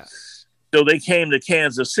Butler. Yeah. So they came to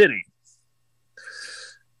Kansas City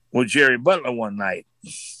with Jerry Butler one night.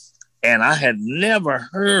 And I had never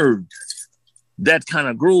heard that kind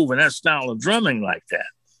of groove and that style of drumming like that.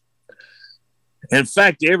 In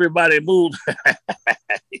fact, everybody moved.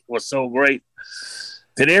 It was so great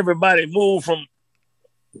that everybody moved from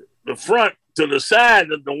the front to the side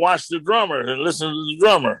to watch the drummer and listen to the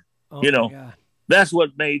drummer. Oh, you know, God. That's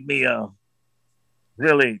what made me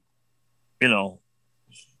really, dial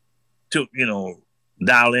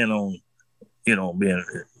in on, being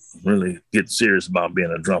really get serious about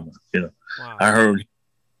being a drummer. Wow. I heard,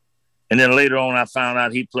 and then later on, I found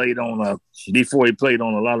out he played on before he played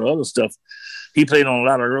on a lot of other stuff. He played on a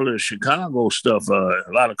lot of earlier Chicago stuff, a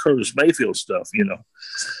lot of Curtis Mayfield stuff,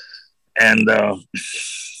 and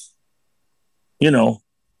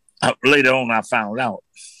later on I found out,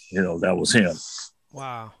 that was him.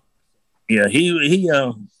 Wow. Yeah, he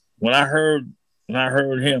when I heard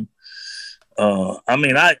him,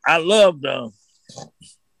 I loved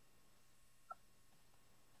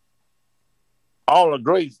all the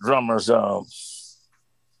great drummers,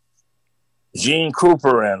 Gene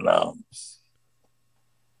Cooper and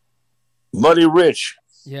Buddy Rich.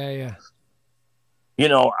 Yeah.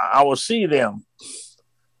 I would see them,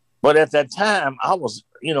 but at that time I was,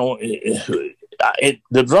 the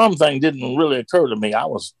drum thing didn't really occur to me. I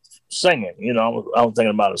was singing, I was thinking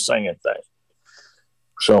about a singing thing.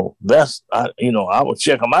 So I would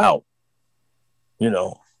check them out.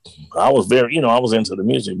 I was very, I was into the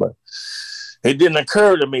music, but it didn't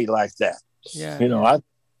occur to me like that. Yeah.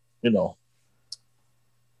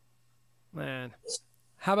 Man,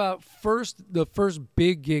 how about the first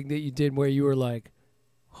big gig that you did where you were like,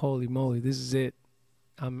 "Holy moly, this is it!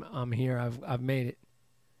 I'm here. I've made it."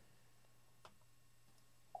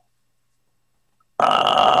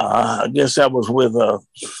 I guess that was with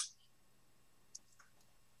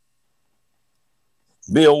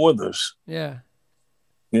Bill Withers. Yeah.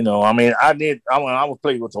 I was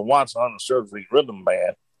playing with the Watts Undisturbed Rhythm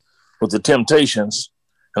Band with the Temptations,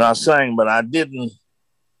 and I sang, but I didn't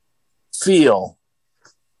feel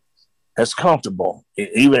as comfortable.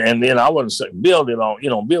 And then I wasn't singing. Bill did all,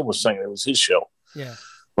 Bill was singing. It was his show. Yeah.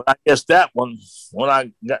 But I guess that one, when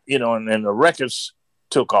I got, and the records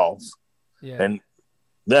took off, yeah, and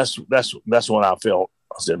that's when I felt.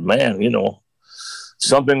 I said, man,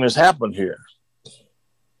 something has happened here.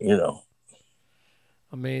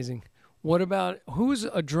 Amazing. What about who's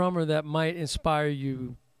a drummer that might inspire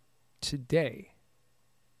you today?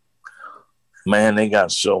 Man, they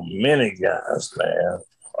got so many guys, man.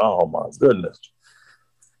 Oh my goodness.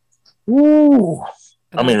 Woo.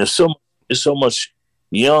 There's so much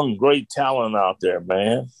young, great talent out there,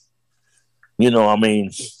 man.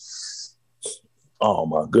 Oh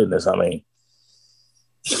my goodness.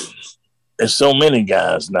 There's so many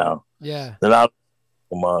guys now. Yeah. That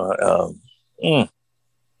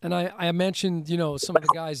And I mentioned, some of the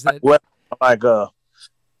guys that like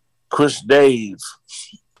Chris Dave.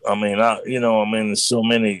 There's so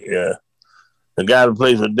many. The guy who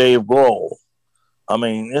plays with Dave Grohl.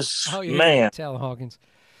 Man. Taylor Hawkins.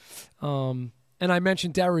 And I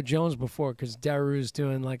mentioned Daru Jones before because Daru is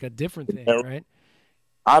doing like a different thing, right?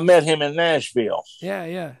 I met him in Nashville.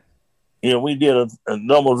 Yeah. Yeah, we did a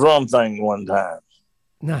double drum thing one time.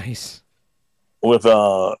 Nice. With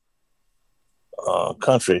a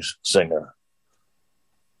country singer.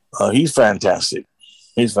 He's fantastic.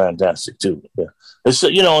 He's fantastic too. Yeah. It's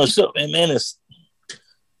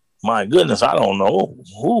my goodness, I don't know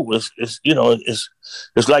who. It's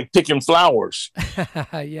like picking flowers.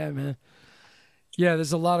 Yeah, man. Yeah,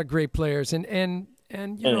 there's a lot of great players, and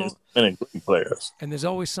many great players. And there's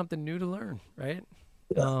always something new to learn, right?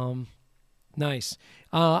 Yeah. Nice.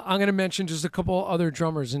 I'm gonna mention just a couple other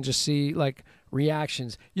drummers and just see like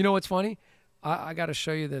reactions. You know what's funny? I got to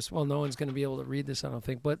show you this. Well, no one's gonna be able to read this, I don't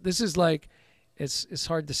think. But this is like, it's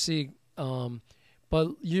hard to see. But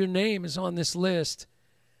your name is on this list.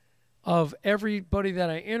 Of everybody that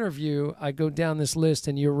I interview, I go down this list,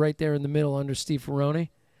 and you're right there in the middle under Steve Ferrone.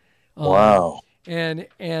 Wow. And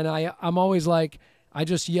I'm always like, I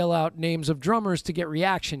just yell out names of drummers to get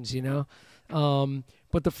reactions,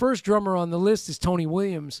 But the first drummer on the list is Tony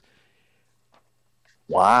Williams.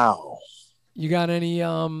 Wow. You got any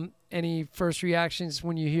first reactions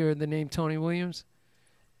when you hear the name Tony Williams?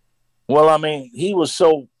 Well, he was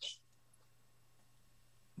so.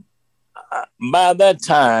 By that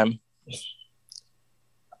time,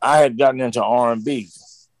 I had gotten into R&B.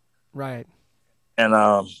 Right. And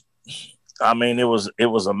it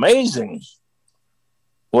was amazing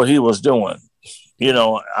what he was doing. You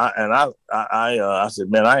know, I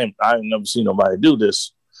said, man, I ain't never seen nobody do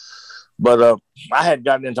this. But I had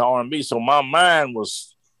gotten into R&B, so my mind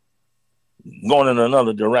was going in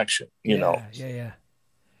another direction. You know, Yeah.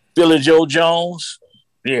 Billy Joe Jones,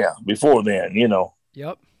 yeah. Before then, you know.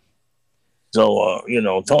 Yep. So you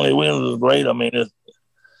know, Tony Williams was great. I mean,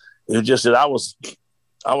 it just that I was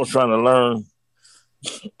trying to learn.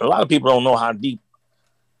 A lot of people don't know how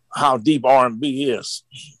deep R&B is.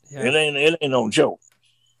 Yeah. It ain't no joke.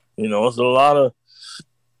 You know, it's a lot of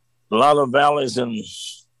valleys, and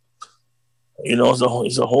you know,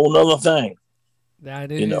 it's a whole nother thing.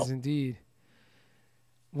 That it is indeed.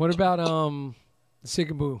 What about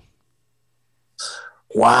Sikaboo?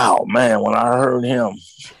 Wow, man! When I heard him,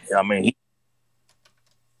 I mean,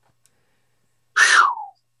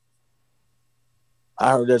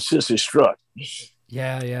 I heard that Sissy Strut.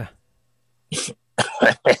 Yeah.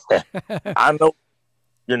 I know,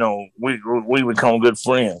 you know, we become good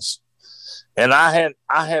friends, and I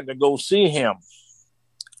had to go see him.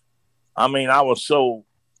 I mean, I was so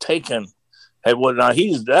taken at what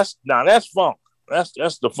that's funk.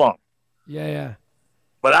 That's the funk. Yeah.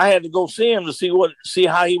 But I had to go see him to see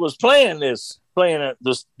how he was playing this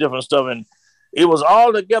different stuff, and it was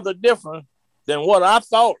altogether different than what I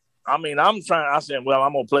thought. I mean, I said, well,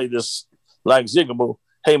 I'm gonna play this like Zigaboo.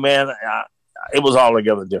 Hey, man, it was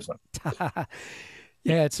altogether different.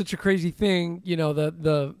 Yeah, it's such a crazy thing, you know,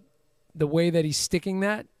 the way that he's sticking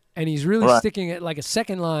that, and he's really sticking it like a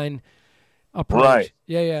second line approach. Right.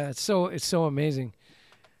 Yeah. It's so amazing.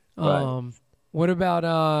 Right. What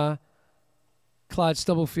about Clyde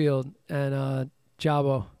Stubblefield and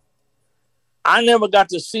Jabo? I never got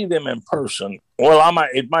to see them in person. Well,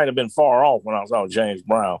 it might have been far off when I was out James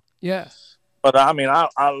Brown. Yeah. But I mean,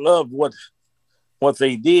 I loved what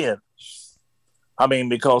they did. I mean,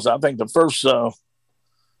 because I think the first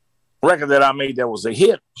record that I made that was a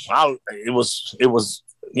hit, it was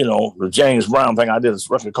you know, the James Brown thing. I did this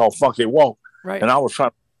record called Funky Walk, right? And I was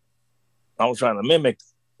trying to mimic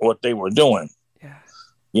what they were doing. Yeah.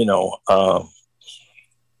 You know,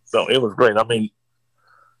 so it was great. I mean,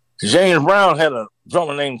 James Brown had a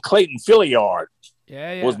drummer named Clayton Filliard.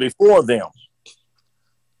 Yeah. Was before them.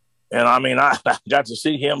 And I mean, I got to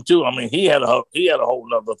see him too. I mean, he had a whole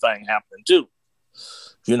nother thing happening too.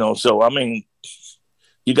 You know, so I mean,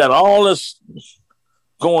 you got all this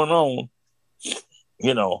going on,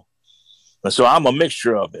 you know, and so I'm a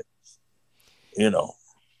mixture of it, you know.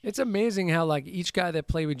 It's amazing how like each guy that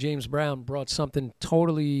played with James Brown brought something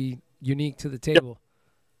totally unique to the table.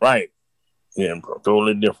 Right. Yeah,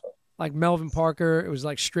 totally different. Like Melvin Parker, it was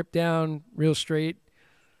like stripped down, real straight.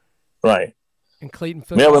 Right. And Clayton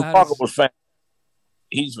Melvin Parker was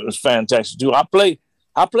he was fantastic too. I played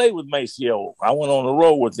with Maceo. I went on the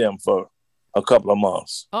road with them for a couple of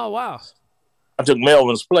months. Oh wow! I took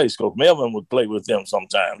Melvin's place because Melvin would play with them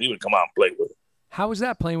sometimes. He would come out and play with them. How was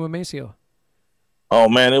that playing with Maceo? Oh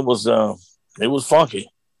man, it was funky.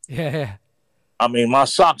 Yeah. I mean, my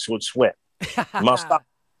socks would sweat. My socks,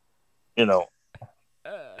 you know,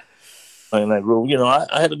 playing that groove. You know,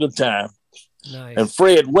 I had a good time. Nice. And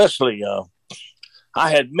Fred Wesley, I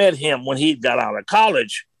had met him when he got out of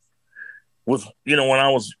college when I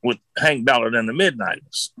was with Hank Ballard and the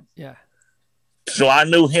Midnighters. Yeah. So I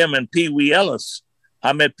knew him and Pee Wee Ellis.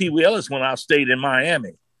 I met Pee Wee Ellis when I stayed in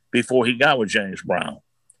Miami before he got with James Brown.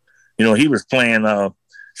 You know, he was playing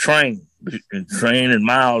Train and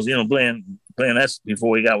Miles, you know, playing that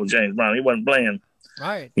before he got with James Brown. He wasn't playing,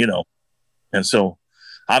 right? You know, and so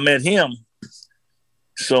I met him.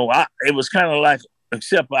 So it was kind of like,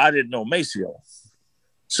 except I didn't know Maceo.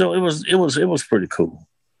 So it was pretty cool.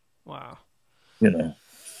 Wow. You know.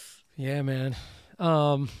 Yeah, man.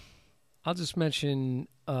 I'll just mention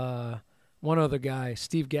one other guy,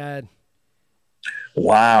 Steve Gadd.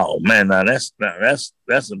 Wow, man! Now that's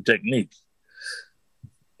some technique.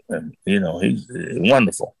 And, you know, he's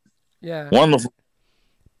wonderful. Yeah, wonderful.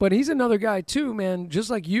 But he's another guy too, man. Just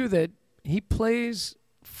like you, that he plays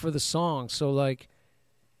for the song. So like,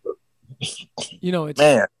 you know, it's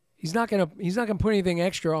man. He's not gonna put anything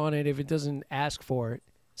extra on it if it doesn't ask for it.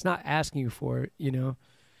 It's not asking you for it, you know.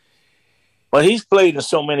 But he's played in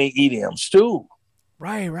so many EDMs too.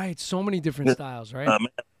 Right. So many different styles, right?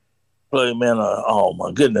 Man, oh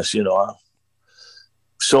my goodness, you know,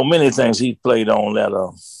 so many things he played on that.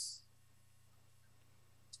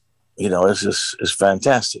 You know, it's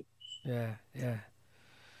fantastic. Yeah.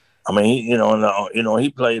 I mean, he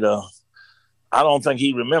played. I don't think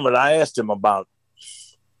he remembered. I asked him about.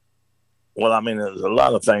 Well, I mean, there's a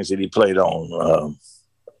lot of things that he played on,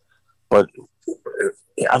 but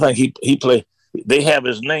I think he played. They have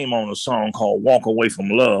his name on a song called "Walk Away from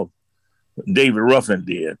Love," David Ruffin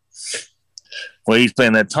did, where he's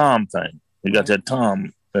playing that tom thing. He got that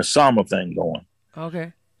tom, that samba thing going.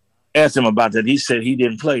 Okay. Asked him about that. He said he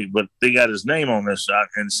didn't play, but they got his name on this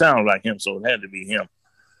and it sounded like him, so it had to be him.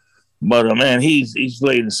 But man, he's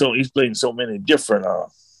played in so many different.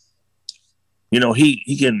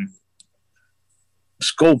 He can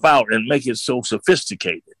scope out and make it so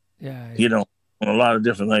sophisticated. Yeah. On a lot of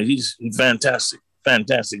different things. He's fantastic,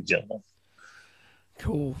 fantastic gentleman.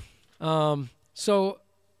 Cool. So,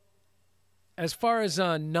 as far as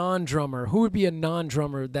a non-drummer, who would be a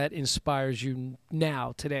non-drummer that inspires you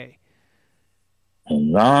now, today? A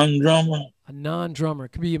non-drummer? A non-drummer.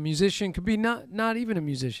 Could be a musician, could be not even a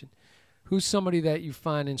musician. Who's somebody that you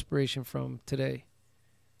find inspiration from today?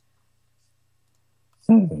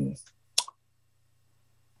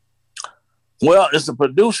 Well, it's a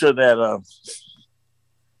producer that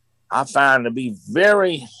I find to be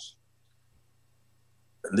very...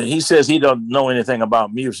 He says he don't know anything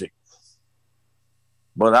about music,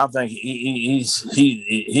 but I think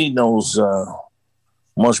he knows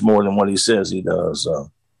much more than what he says he does.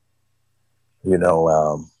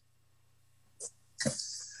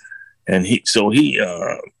 And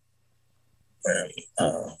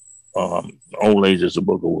Old Age is a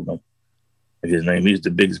book with him. His name. He's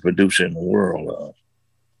the biggest producer in the world.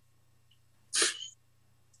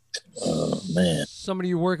 Man, somebody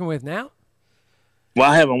you're working with now? Well,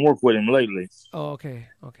 I haven't worked with him lately. Oh, okay.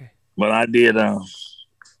 But I did. I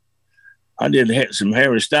did some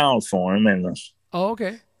Harry Styles for him, and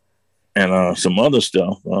okay. And some other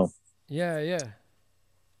stuff. Yeah.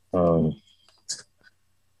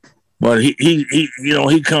 But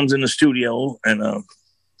he comes in the studio and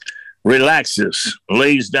relaxes,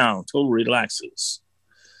 lays down, totally relaxes,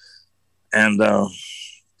 and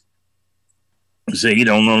say he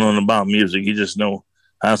don't know nothing about music. He just know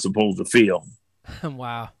how it's supposed to feel.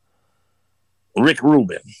 Wow. Rick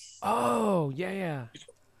Rubin. Oh, yeah.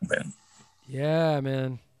 Man. Yeah,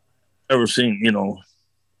 man. Ever seen,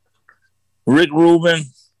 Rick Rubin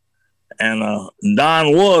and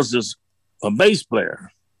Don Was a bass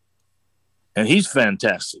player. And he's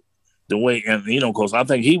fantastic. The way, and because I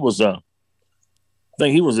think he was a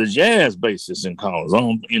jazz bassist in college.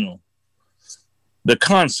 The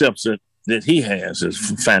concepts that he has is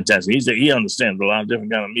fantastic. He understands a lot of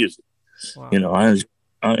different kind of music. Wow.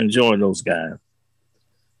 I enjoy those guys.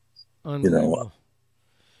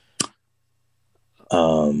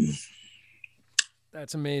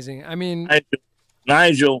 That's amazing. I mean,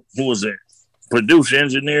 Nigel, who was a producer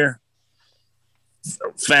engineer,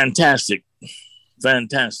 fantastic.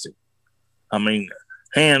 I mean,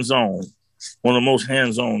 hands-on, one of the most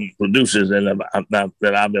hands-on producers that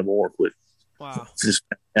I've ever worked with. Wow, just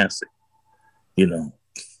fantastic.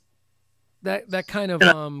 That kind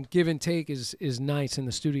of give and take is nice in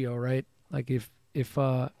the studio, right? Like if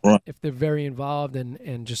they're very involved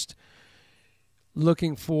and just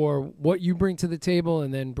looking for what you bring to the table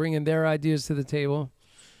and then bringing their ideas to the table,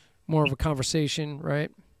 more of a conversation,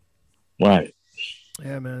 right? Right.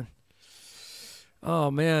 Yeah, man.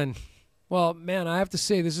 Oh, man. Well, man, I have to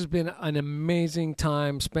say this has been an amazing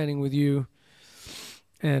time spending with you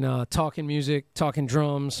and talking music, talking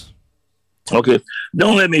drums. Okay.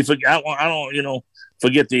 Don't let me forget. I don't,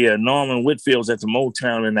 forget the Norman Whitfields at the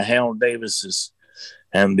Motown and the Harold Davises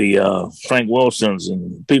and the Frank Wilsons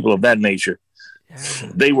and people of that nature.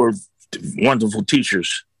 Yeah. They were wonderful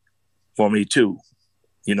teachers for me too.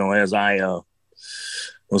 As I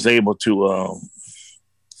was able to,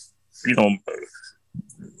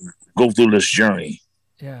 go through this journey.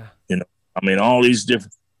 Yeah. I mean, all these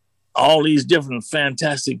different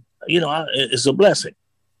fantastic, it's a blessing.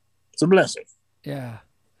 It's a blessing. Yeah.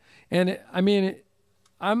 And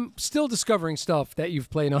I'm still discovering stuff that you've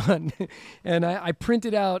played on. And I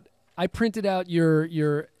printed out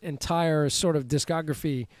your entire sort of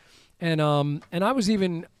discography. And I was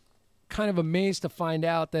even kind of amazed to find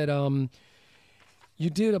out that you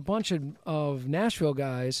did a bunch of Nashville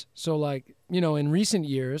guys. So like, in recent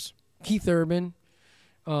years, Keith Urban,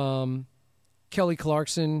 Kelly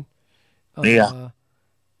Clarkson, and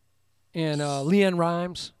Leanne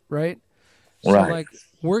Rimes, right? So like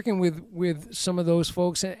working with some of those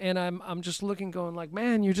folks, and I'm just looking, going like,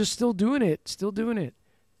 man, you're just still doing it.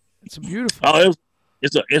 It's beautiful. Oh,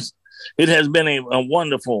 it has been a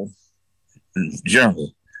wonderful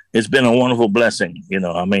journey. It's been a wonderful blessing.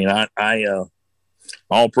 I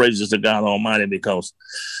all praises to God Almighty because,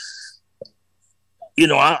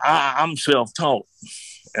 I'm self-taught,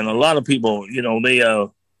 and a lot of people, they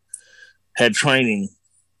had training,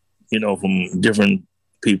 from different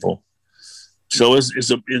people. So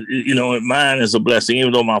you know, mine is a blessing.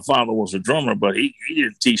 Even though my father was a drummer, but he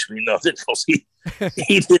didn't teach me nothing because he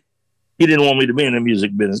didn't want me to be in the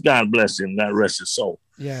music business. God bless him. God rest his soul.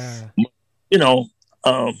 Yeah. You know,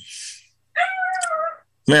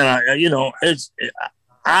 man,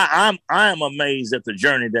 I am amazed at the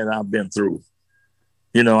journey that I've been through.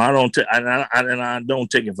 You know, I don't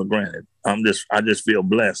take it for granted. I just feel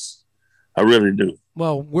blessed. I really do.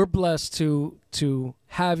 Well, we're blessed to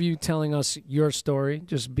have you telling us your story,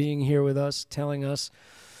 just being here with us, telling us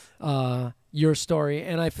your story.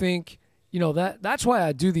 And I think, you know, that's why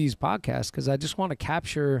I do these podcasts, because I just want to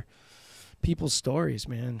capture people's stories,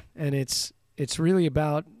 man. And it's really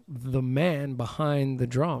about the man behind the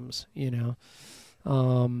drums, you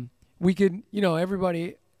know. We could, you know,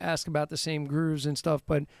 everybody ask about the same grooves and stuff,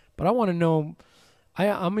 but I want to know,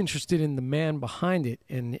 I'm interested in the man behind it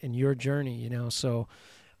and your journey, you know. So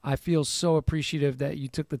I feel so appreciative that you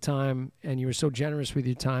took the time and you were so generous with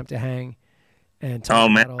your time to hang and talk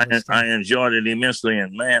about all this stuff. I enjoyed it immensely,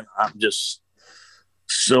 and man, I'm just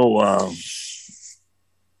so I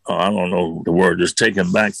don't know the word, just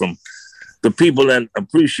taken back from the people that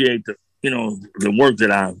appreciate the work that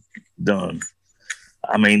I've done.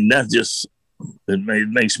 I mean, it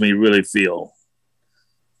makes me really feel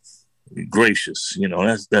gracious, you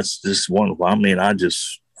know. That's just wonderful. I mean, I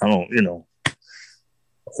don't, you know,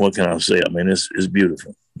 what can I say? I mean, it's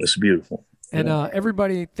beautiful. It's beautiful. And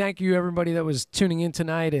everybody, thank you, everybody that was tuning in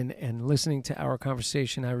tonight and listening to our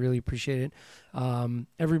conversation. I really appreciate it.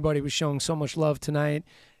 Everybody was showing so much love tonight.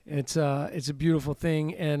 It's a beautiful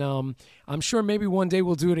thing, and I'm sure maybe one day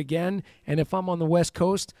we'll do it again. And if I'm on the West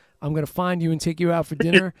Coast, I'm gonna find you and take you out for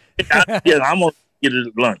dinner. Yeah, I'm gonna get it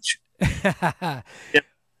at lunch.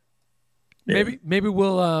 Yeah. Maybe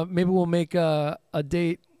we'll make a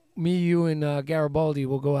date. Me, you, and Garibaldi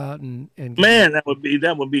will go out and man, that would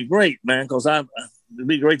be great, man. Because it'd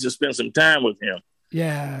be great to spend some time with him.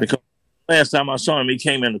 Yeah. Because last time I saw him, he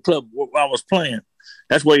came in the club while I was playing.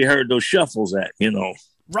 That's where you heard those shuffles at, you know.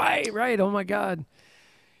 Right. Oh my God.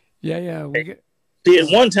 Yeah. See,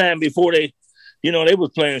 at one time before they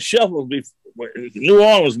was playing shuffles. New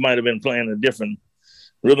Orleans might have been playing a different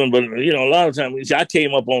rhythm, but you know, a lot of times I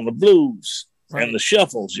came up on the blues and the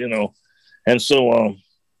shuffles, you know, and so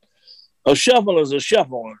a shuffle is a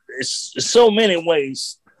shuffle. It's so many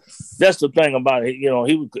ways. That's the thing about it. You know,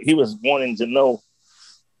 he was wanting to know.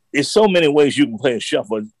 There's so many ways you can play a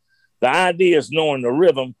shuffle. The idea is knowing the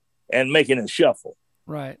rhythm and making it shuffle.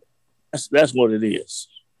 Right. That's what it is.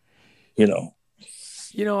 You know.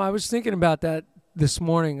 You know, I was thinking about that this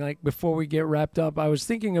morning, like before we get wrapped up. I was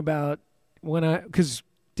thinking about because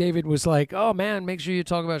David was like, "Oh man, make sure you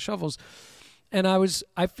talk about shuffles," and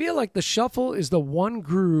I feel like the shuffle is the one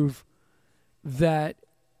groove that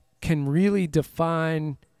can really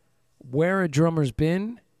define where a drummer's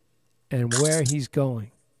been and where he's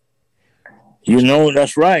going. You know,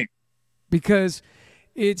 that's right. Because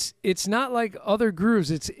it's not like other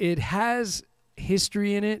grooves. It has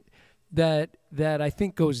history in it that I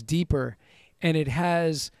think goes deeper, and it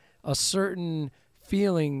has a certain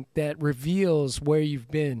feeling that reveals where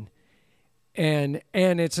you've been. And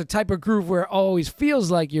it's a type of groove where it always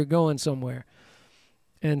feels like you're going somewhere.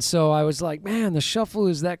 And so I was like, man, the shuffle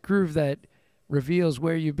is that groove that reveals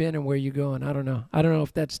where you've been and where you're going. I don't know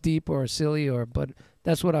if that's deep or silly but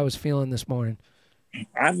that's what I was feeling this morning.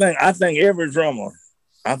 I think every drummer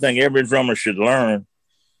should learn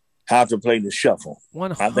how to play the shuffle.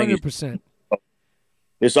 100%.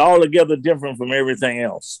 It's altogether different from everything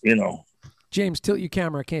else, you know. James, tilt your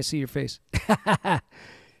camera. I can't see your face.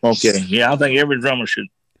 Okay. Yeah, I think every drummer should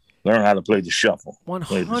learn how to play the shuffle.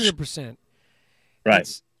 100%.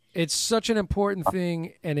 Right. It's such an important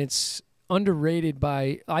thing, and it's underrated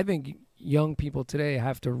by, I think, young people today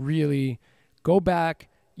have to really go back.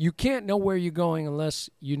 You can't know where you're going unless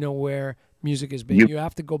you know where music has been. You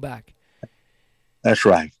have to go back. That's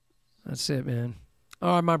right. That's it, man.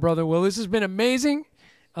 All right, my brother. Well, this has been amazing.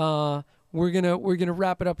 We're gonna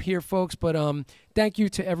wrap it up here, folks. But thank you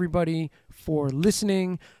to everybody for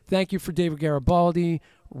listening. Thank you for David Garibaldi,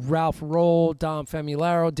 Ralph Roll, Dom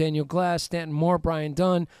Famularo, Daniel Glass, Stanton Moore, Brian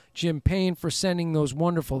Dunn, Jim Payne for sending those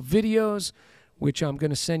wonderful videos, which I'm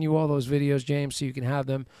going to send you all those videos, James, so you can have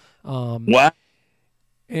them. What?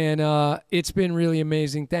 And it's been really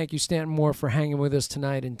amazing. Thank you, Stanton Moore, for hanging with us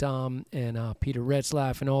tonight, and Dom and Peter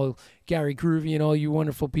Retzlaff and all Gary Groovy and all you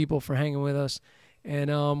wonderful people for hanging with us. And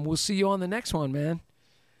we'll see you on the next one, man.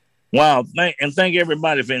 Wow. Thank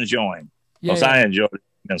everybody for enjoying. Because I enjoyed it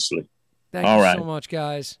immensely. Thank you so much,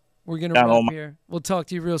 guys. We're going to wrap here. We'll talk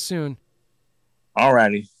to you real soon. All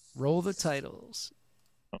righty. Roll the titles.